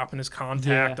dad dropping his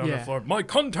contact on the floor, my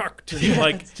contact, and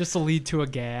like just to lead to a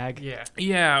gag.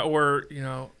 Or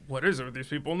what is it with these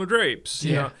people in the drapes?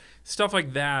 You know, stuff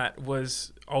like that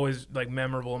was always like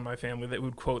memorable in my family. That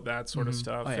would quote that sort of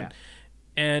stuff,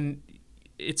 and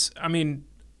it's, I mean,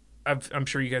 I'm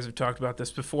sure you guys have talked about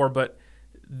this before, but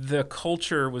the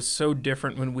culture was so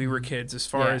different when we were kids as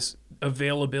far as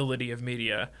availability of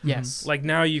media. Yes. Like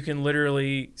now you can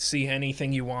literally see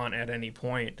anything you want at any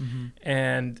point.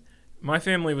 And my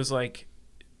family was like,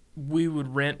 we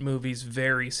would rent movies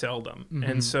very seldom.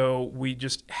 And so we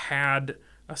just had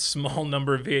a small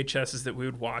number of VHSs that we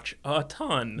would watch a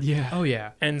ton. Yeah. Oh,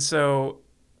 yeah. And so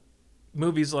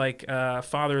movies like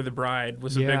Father of the Bride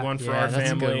was a big one for our that's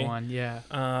family. a good one. Yeah.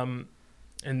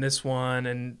 And this one,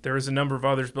 and there was a number of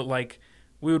others, but like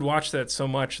we would watch that so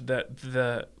much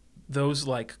that those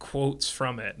like quotes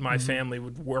from it, my family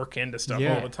would work into stuff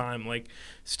all the time. Like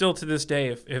still to this day,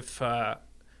 if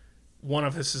one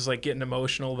of us is like getting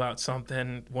emotional about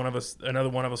something, another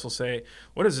one of us will say,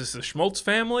 "What is this? The Schmaltz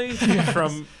family?"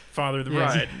 from Father of the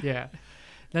Bride. Yeah.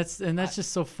 That's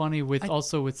just so funny with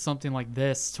something like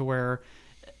this, to where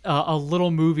a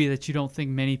little movie that you don't think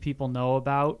many people know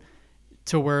about,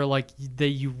 to where like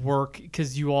you work,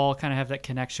 because you all kind of have that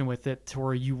connection with it, to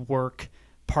where you work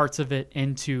parts of it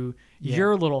into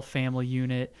your little family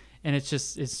unit, and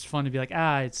it's fun to be like,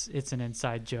 it's an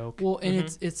inside joke. Well,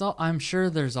 and it's all, I'm sure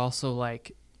there's also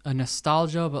like a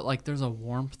nostalgia, but like there's a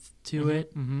warmth to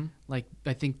it. Like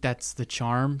I think that's the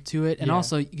charm to it, and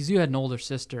also because you had an older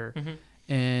sister.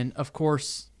 And of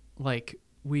course, like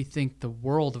we think the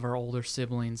world of our older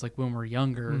siblings, like when we're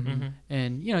younger,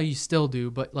 and you still do,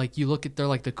 but like you look at, they're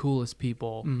like the coolest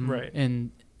people right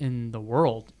in the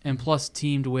world, and plus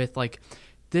teamed with like,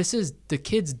 the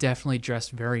kids definitely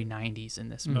dressed very 90s in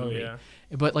this movie.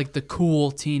 But like the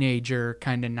cool teenager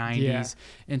kind of 90s.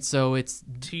 And so it's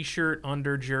t-shirt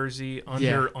under jersey,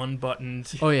 under unbuttoned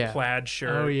plaid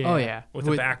shirt. With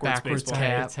a backwards baseball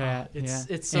hat.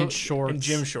 It's so, and shorts. And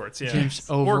gym shorts,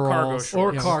 overalls,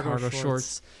 or cargo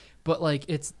shorts. But like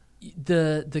it's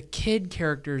the kid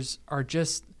characters are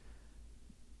just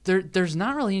there's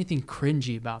not really anything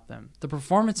cringy about them. The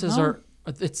performances are,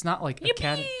 it's not like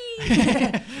Academy.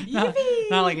 not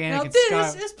like Anakin now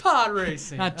Skywalker. This is pod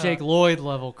racing. Not Jake Lloyd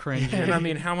level cringe. And I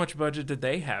mean, how much budget did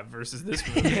they have versus this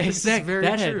movie? Exactly.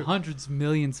 That had hundreds of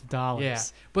millions of dollars. Yeah.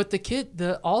 But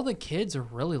all the kids are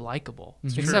really likable.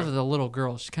 Except for the little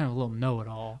girl. She's kind of a little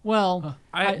know-it-all. Well,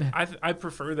 I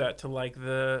prefer that to like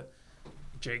the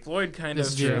Jake Lloyd kind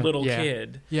of little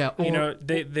kid. Yeah.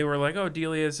 They were like, oh,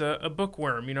 Delia's a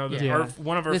bookworm.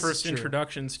 One of our first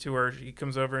introductions to her, she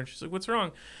comes over and she's like, what's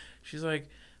wrong? She's like,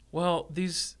 well,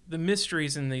 the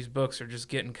mysteries in these books are just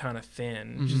getting kind of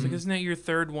thin. She's like, isn't that your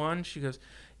third one? She goes,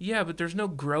 yeah, but there's no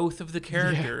growth of the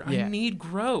character. Yeah. I need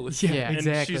growth. Yeah, and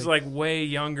exactly. she's like way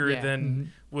younger Yeah.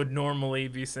 than would normally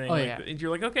be saying. Oh, like, yeah. and you're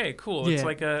like, okay, cool. Yeah. It's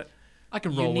like a I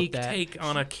can roll unique with that. take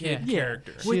on a kid Yeah.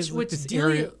 character. She has, like, this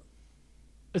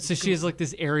So she has like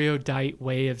this erudite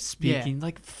way of speaking,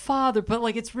 like father, but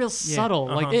like it's real subtle.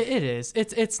 Like it is.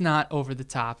 It's not over the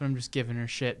top. I'm just giving her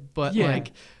shit, but Yeah.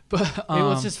 like, but it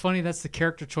was just funny. That's the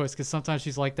character choice because sometimes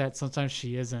she's like that, sometimes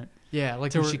she isn't. yeah,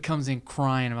 like to when her- she comes in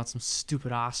crying about some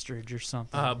stupid ostrich or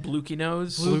something. Blukey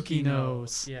nose. Blukey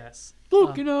nose. Yes.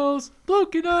 Blukey nose.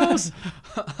 Blukey nose.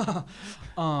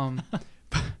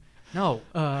 No.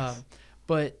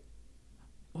 But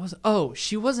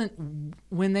she wasn't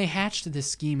when they hatched this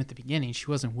scheme at the beginning. She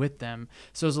wasn't with them,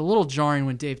 so it was a little jarring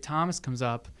when Dave Thomas comes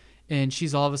up and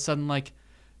she's all of a sudden like,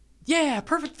 "Yeah,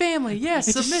 perfect family. Yeah,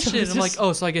 just- submission." it's I'm like, just-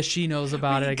 "Oh, so I guess she knows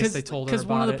about it. I guess they told her about it." Because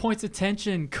one of the points of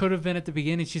tension could have been at the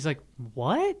beginning. She's like,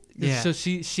 "What?" Yeah. So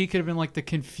she could have been like the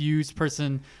confused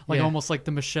person, like Yeah. almost like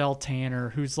the Michelle Tanner,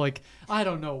 who's like, "I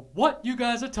don't know what you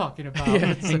guys are talking about,"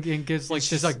 Yeah, and gives like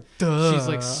she's this, like, "Duh." she's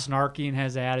like snarky and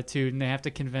has attitude, and they have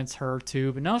to convince her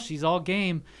too. But no, she's all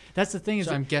game. That's the thing is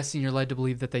So I'm guessing you're led to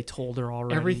believe that they told her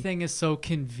already. everything is so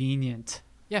convenient.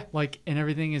 Yeah. Like, and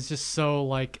everything is just so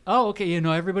like, oh, okay,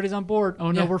 everybody's on board.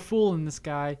 Oh no, Yeah. we're fooling this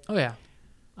guy. Oh yeah.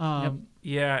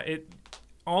 Yeah,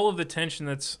 all of the tension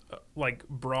that's like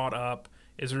brought up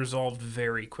is resolved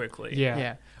very quickly. Yeah.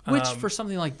 Yeah. Which for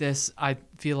something like this, I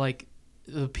feel like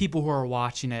the people who are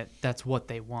watching it, that's what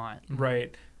they want.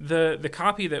 Right. The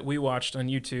copy that we watched on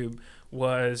YouTube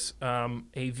was a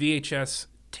VHS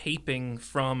taping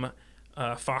from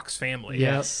Fox Family.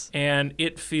 Yes. And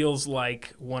it feels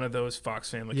like one of those Fox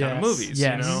Family kind of Yes. movies.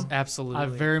 Yes, You know? absolutely. I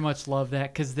very much love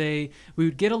that because we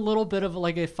would get a little bit of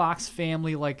like a Fox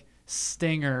Family like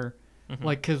stinger,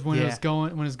 like because when it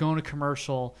was going to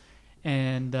commercial,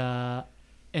 and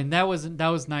that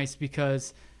was nice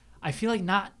because I feel like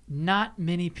not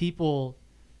many people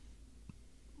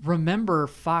remember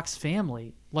Fox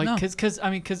Family, like No.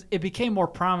 because it became more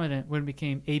prominent when it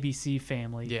became ABC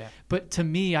Family. Yeah. But to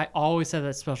me, I always had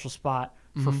that special spot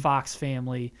for Fox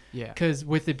Family. Yeah. Because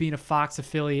with it being a Fox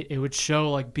affiliate, it would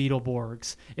show like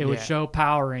Beetleborgs, it would Yeah. show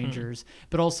Power Rangers,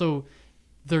 but also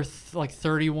their like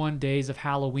 31 Days of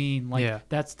Halloween. Like Yeah.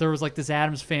 there was like this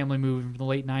Addams Family movie from the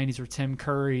late 90s where Tim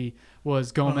Curry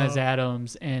was Gomez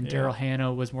Addams and Daryl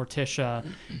Hannah was Morticia,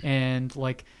 and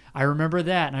like I remember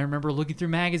that, and I remember looking through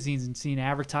magazines and seeing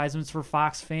advertisements for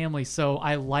Fox Family. So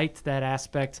I liked that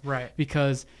aspect, Right.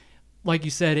 Because, like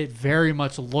you said, it very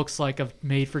much looks like a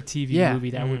made-for-TV Yeah.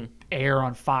 movie that would air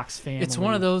on Fox Family. It's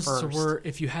one of those first. where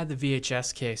if you had the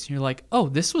VHS case, and you're like, "Oh,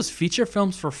 this was feature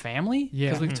films for family." Yeah.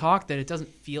 Because we've talked that it doesn't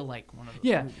feel like one of those.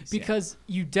 Yeah, movies. because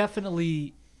you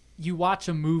definitely you watch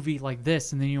a movie like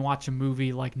this, and then you watch a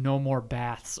movie like No More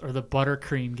Baths or The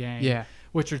Buttercream Gang, Yeah.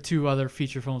 which are two other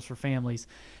feature films for families,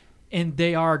 and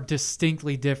they are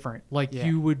distinctly different. Like Yeah.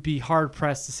 you would be hard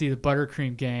pressed to see The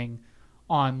Buttercream Gang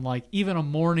on like even a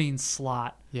morning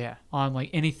slot Yeah. on like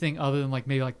anything other than like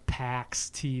maybe like PAX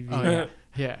TV. Oh, yeah.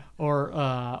 Yeah,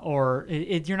 or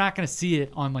you're not going to see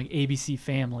it on like ABC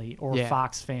Family or Yeah.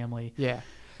 Fox Family. Yeah.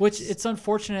 Which it's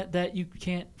unfortunate that you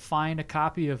can't find a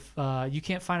copy of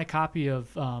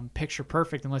Picture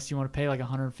Perfect unless you want to pay like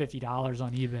 $150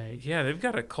 on eBay. Yeah, they've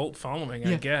got a cult following,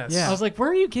 I guess. Yeah. I was like,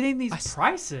 where are you getting these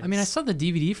prices? I mean, I saw the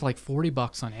DVD for like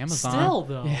 $40 on Amazon. Still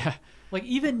though, Yeah. like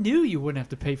even new you wouldn't have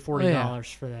to pay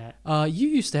 $40 for that. You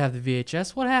used to have the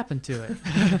VHS. What happened to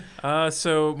it?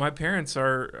 So my parents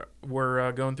were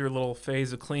going through a little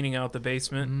phase of cleaning out the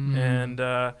basement, and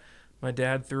my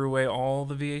dad threw away all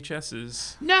the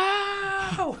VHSs.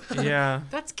 No! Yeah,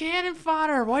 That's cannon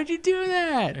fodder. Why'd you do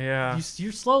that? yeah.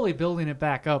 You're slowly building it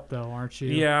back up though, aren't you?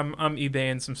 Yeah, I'm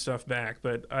eBaying some stuff back,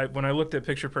 but when I looked at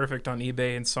Picture Perfect on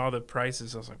eBay and saw the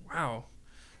prices, I was like, wow,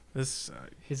 this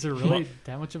Is there really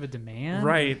that much of a demand?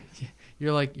 right.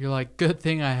 You're like, good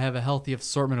thing I have a healthy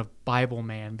assortment of Bible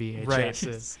Man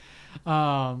VHSs.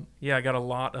 Yeah, I got a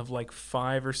lot of like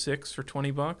 5 or 6 for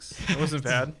 $20. It wasn't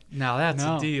bad. Now that's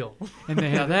No. a deal. And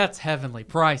they Now have that's heavenly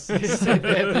prices. they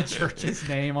have the church's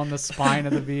name on the spine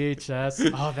of the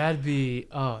VHS. that'd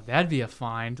be a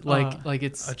find. Like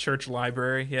it's A church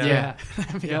library. Yeah. yeah,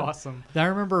 that'd be Yeah. awesome. I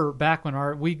remember back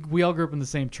when we all grew up in the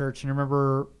same church, and I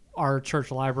remember our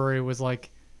church library was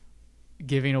like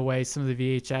giving away some of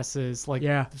the VHSs, like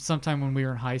sometime when we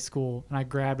were in high school, and I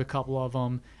grabbed a couple of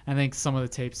them. I think some of the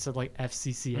tapes said like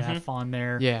FCCF on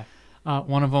there. Yeah,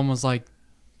 one of them was like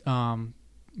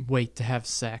wait to have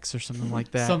sex or something like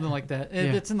that. Something like that. Yeah.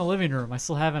 It's in the living room. I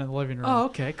still have it in the living room. Oh,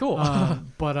 okay, cool.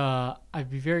 But I'd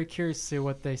be very curious to see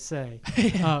what they say.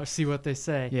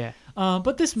 Yeah.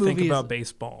 But this movie Think about is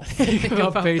baseball. think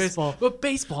about baseball. But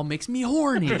baseball makes me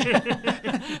horny.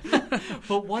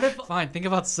 But what if Fine, think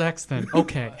about sex then.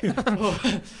 Okay.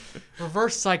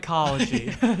 reverse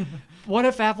psychology? What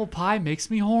if apple pie makes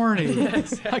me horny?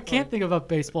 I can't think about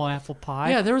baseball and apple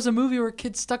pie. Yeah, there was a movie where a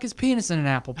kid stuck his penis in an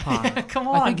apple pie. Come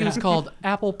I on think it was now. called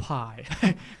Apple Pie.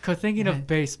 Thinking of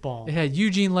baseball. It had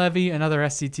Eugene Levy, another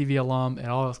SCTV alum. It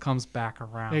all comes back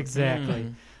around.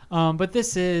 Exactly. But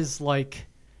this is like,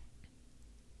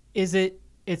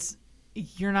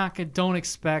 you're not gonna, don't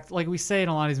expect, like we say in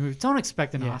a lot of these movies, don't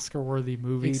expect an Oscar-worthy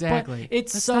movie. Exactly. But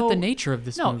it's That's so, not the nature of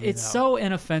this no, movie. it's so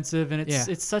inoffensive, and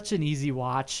it's such an easy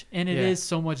watch, and it Yeah. is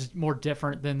so much more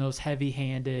different than those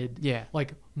heavy-handed, Yeah.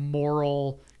 like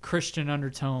moral Christian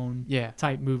undertone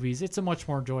type movies. It's a much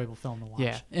more enjoyable film to watch.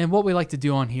 Yeah. And what we like to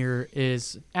do on here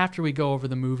is after we go over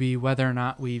the movie, whether or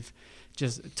not we've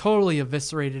just totally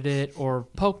eviscerated it or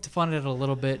poked fun at it a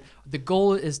little bit, the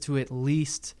goal is to at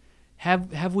least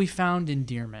have we found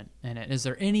endearment in it? Is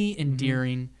there any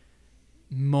endearing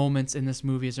moments in this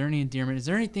movie? Is there any endearment? Is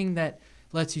there anything that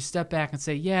lets you step back and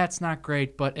say, yeah, it's not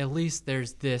great, but at least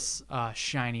there's this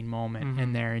shining moment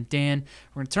in there? And Dan,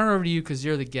 we're going to turn it over to you because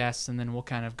you're the guest, and then we'll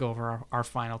kind of go over our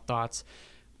final thoughts.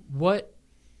 What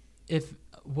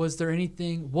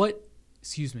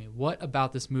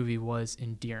about this movie was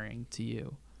endearing to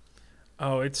you?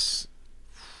 Oh, that's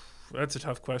a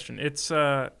tough question.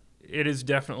 It is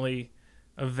definitely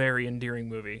a very endearing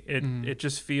movie. It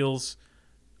just feels,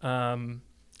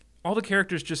 all the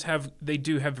characters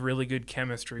do have really good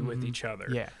chemistry with each other.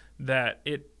 Yeah. That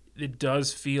it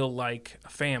does feel like a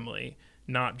family,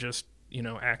 not just,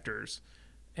 actors.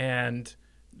 And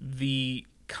the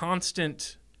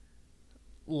constant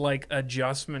like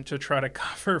adjustment to try to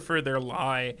cover for their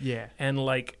lie. Yeah. And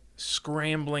like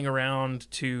scrambling around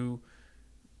to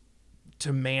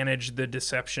manage the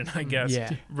deception, I guess. Yeah.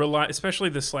 Especially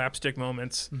the slapstick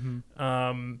moments.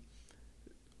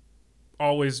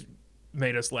 Always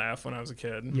made us laugh when I was a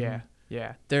kid. Yeah.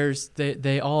 Yeah.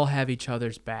 They all have each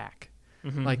other's back.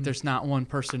 Like there's not one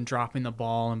person dropping the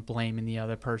ball and blaming the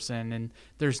other person, and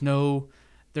there's no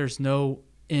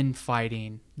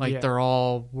infighting. Like they're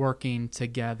all working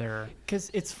together.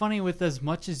 Because it's funny, with as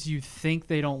much as you think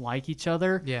they don't like each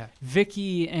other,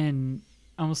 Vicky and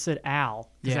I almost said Al,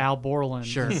 because Al Borland.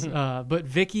 Sure. But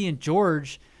Vicky and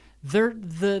George, they're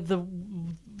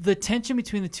the tension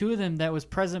between the two of them that was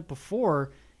present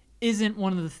before isn't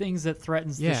one of the things that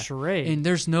threatens the charade. And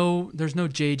there's no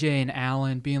JJ and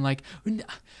Alan being like,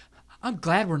 I'm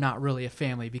glad we're not really a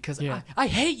family because I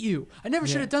hate you. I never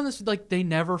should have done this. Like, they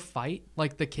never fight.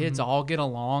 Like, the kids all get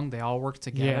along. They all work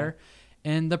together.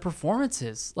 And the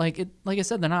performances, like I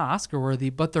said, they're not Oscar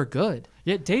worthy, but they're good.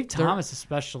 Yeah, Dave Thomas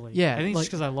especially. Yeah, I think like, it's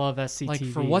because I love SCTV. Like,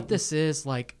 for what this is,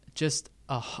 like, just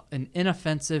an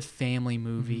inoffensive family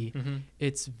movie.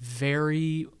 It's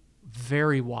very,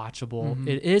 very watchable.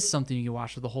 It is something you can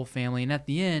watch with the whole family. And at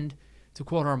the end, to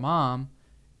quote our mom,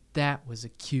 that was a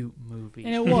cute movie.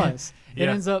 And it was. It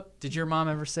ends up. Did your mom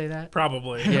ever say that?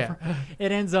 Probably. Yeah.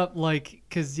 It ends up like,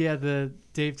 because the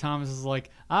Dave Thomas is like,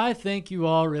 I think you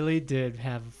all really did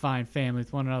have a fine family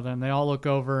with one another, and they all look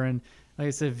over, and like I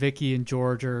said, Vicky and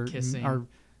George are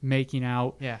making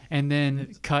out. Yeah. And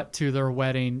then cut to their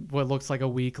wedding, what looks like a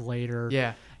week later.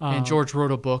 Yeah. And George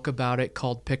wrote a book about it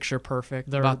called Picture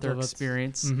Perfect, about their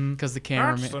experience, because the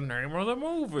cameraman. That's the name of the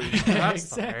movie. That's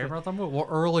the name of the movie. Well,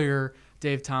 earlier,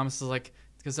 Dave Thomas is like,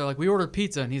 because they're like, we ordered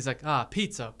pizza, and he's like,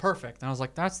 pizza, perfect. And I was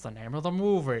like, that's the name of the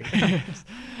movie.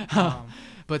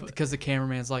 But because the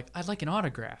cameraman's like, I'd like an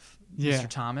autograph, Mr.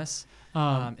 Thomas.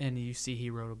 And you see he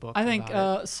wrote a book. I think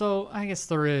about it. so. I guess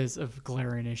there is a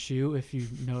glaring issue if you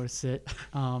notice it.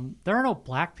 There are no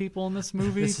black people in this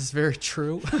movie. This is very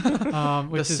true.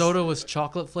 The soda was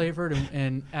chocolate flavored,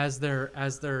 and as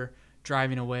they're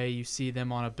driving away, you see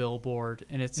them on a billboard,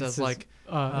 and it says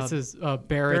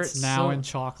Barrett's now in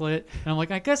chocolate. And I'm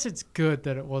like, I guess it's good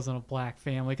that it wasn't a black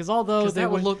family, because although that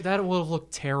would have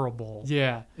looked terrible.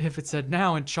 Yeah, if it said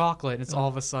now in chocolate, and it's all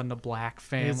of a sudden a black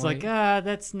family. It's like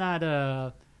that's not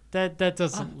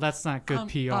that's not good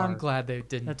PR. I'm glad they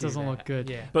didn't. That doesn't look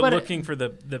good. Yeah, but looking for the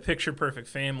picture perfect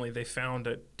family, they found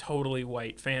a totally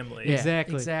white family. Yeah,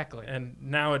 exactly. And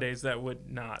nowadays that would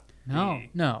not.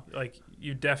 No. Like,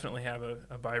 you definitely have a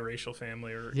biracial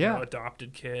family or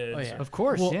adopted kids. Oh, yeah. Of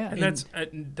course, and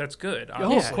that's good.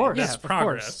 Obviously. Of course, that's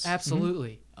progress. Of course.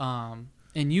 Absolutely. And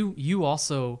you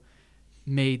also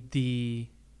made the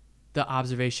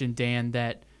observation, Dan,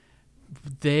 that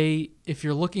if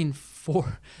you're looking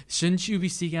shouldn't you be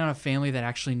seeking out a family that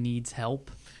actually needs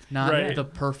help, not the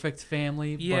perfect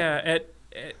family? Yeah, at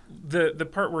the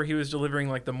part where he was delivering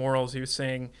like the morals, he was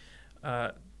saying,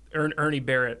 Ernie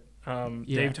Barrett,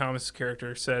 Dave Thomas'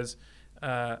 character, says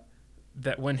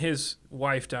that when his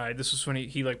wife died, this was when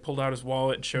he like pulled out his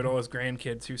wallet and showed all his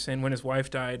grandkids. He was saying when his wife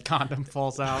died, condom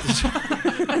falls out.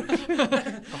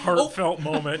 A heartfelt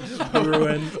moment just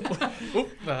ruined.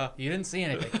 You didn't see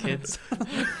anything, kids.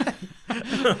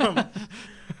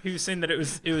 He was saying that it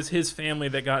was his family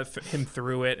that got him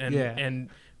through it, and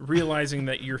realizing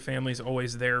that your family's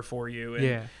always there for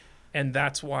you, and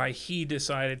that's why he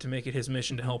decided to make it his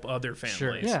mission to help other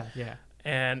families. Sure. Yeah.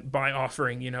 And by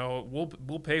offering,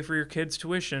 we'll pay for your kids'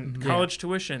 tuition, college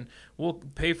tuition. We'll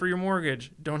pay for your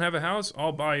mortgage. Don't have a house?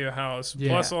 I'll buy you a house. Yeah.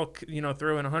 Plus, I'll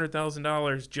throw in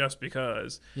 $100,000 just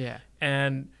because. Yeah.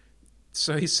 And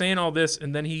so he's saying all this,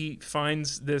 and then he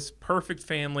finds this perfect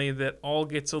family that all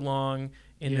gets along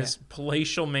in this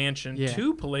palatial mansion. Yeah.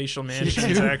 2 palatial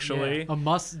mansions, actually.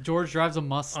 George drives a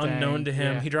Mustang. Unknown to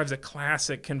him. Yeah. He drives a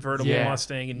classic convertible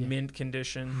Mustang in mint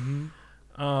condition.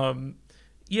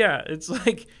 Yeah, it's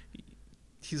like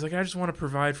he's like, I just want to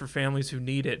provide for families who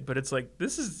need it, but it's like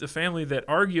this is a family that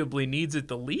arguably needs it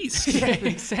the least. Yeah,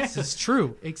 exactly. This is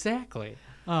true. Exactly.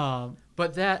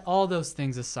 But that all those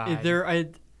things aside,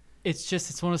 it's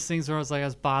one of those things where I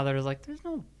was bothered. I was like, there's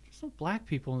no black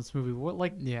people in this movie. What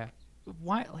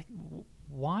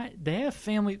why they have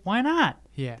family? Why not?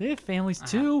 Yeah, they have families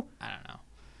too. I don't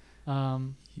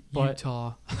know. But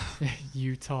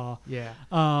Utah. Yeah.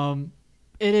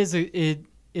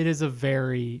 It is a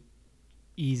very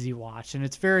easy watch, and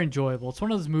it's very enjoyable. It's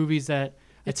one of those movies that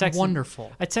it's wonderful.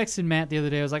 I texted Matt the other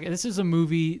day. I was like, this is a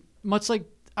movie much like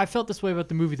I felt this way about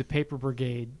the movie The Paper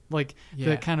Brigade. Like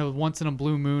the kind of once in a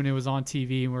blue moon it was on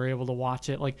TV and we were able to watch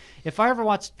it. Like if I ever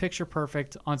watched Picture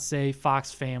Perfect on say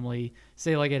Fox Family,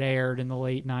 say like it aired in the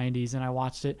late 90s and I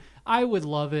watched it, I would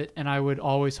love it and I would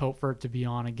always hope for it to be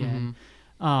on again.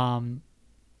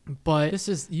 But this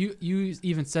is you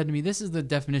even said to me, this is the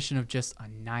definition of just a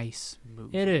nice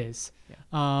movie. It is.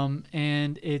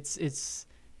 And it's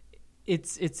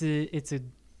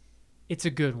a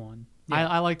good one.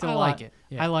 I liked it a lot. Like it.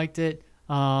 Yeah. I liked it.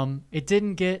 It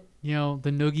didn't get, the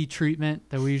noogie treatment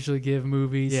that we usually give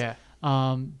movies. Yeah.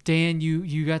 Dan,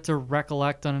 you got to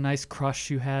recollect on a nice crush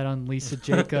you had on Lisa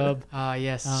Jacob.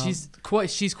 Yes. She's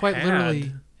quite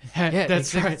literally. Yeah,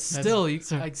 that's right. Still, you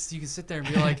can sit there and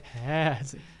be like, had.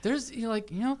 there's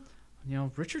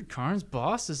Richard Karn's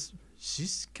boss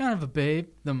she's kind of a babe.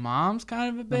 The mom's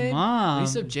kind of a babe. The mom.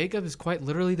 Lisa Jacob is quite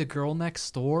literally the girl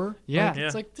next door. Yeah.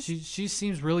 It's like she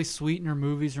seems really sweet in her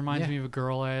movies. Reminds me of a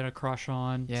girl I had a crush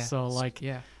on. Yeah. So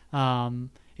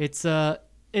it's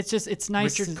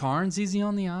nice. Richard Karn's easy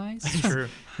on the eyes. That's true.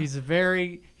 He's a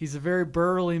very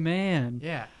burly man.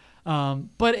 Yeah.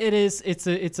 But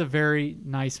it's a very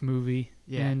nice movie.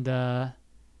 Yeah. And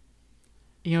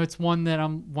it's one that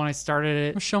when I started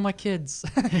it, I'll show my kids.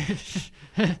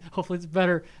 hopefully it's a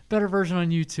better version on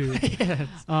YouTube. Yes.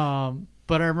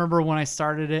 But I remember when I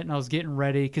started it and I was getting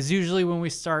ready, because usually when we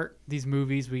start these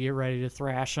movies, we get ready to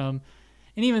thrash them.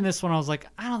 And even this one, I was like,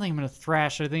 I don't think I'm gonna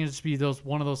thrash it. I think it'll just be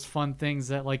one of those fun things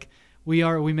that like we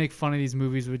make fun of these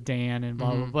movies with Dan and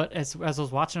blah blah. But as I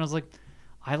was watching, I was like,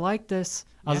 I like this.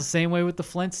 I was the same way with the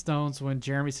Flintstones when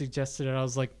Jeremy suggested it. I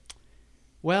was like,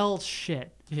 well,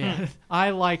 shit. Yeah. I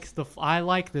like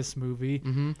this movie.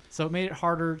 Mm-hmm. So it made it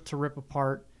harder to rip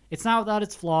apart. It's not without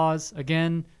its flaws.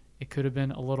 Again, it could have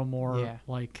been a little more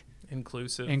like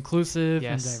inclusive and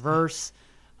diverse.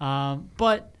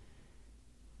 But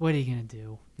what are you gonna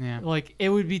do? Yeah. Like it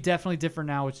would be definitely different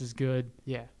now, which is good.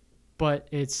 Yeah. But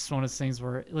it's one of those things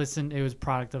where, listen, it was a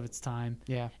product of its time.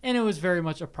 Yeah. And it was very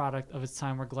much a product of its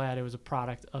time. We're glad it was a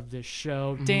product of this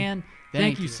show. Dan,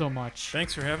 thank you so much.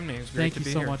 Thanks for having me. It was great to be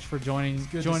here. Thank you so much for joining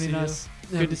us.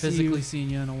 Good to physically see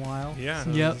you in a while. Yeah.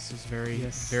 So this is very,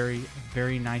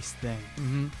 very nice thing.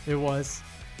 Mm-hmm. It was.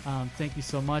 Thank you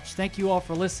so much. Thank you all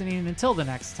for listening. And until the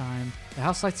next time, the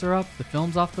house lights are up. The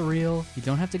film's off the reel. You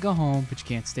don't have to go home, but you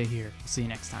can't stay here. We'll see you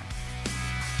next time.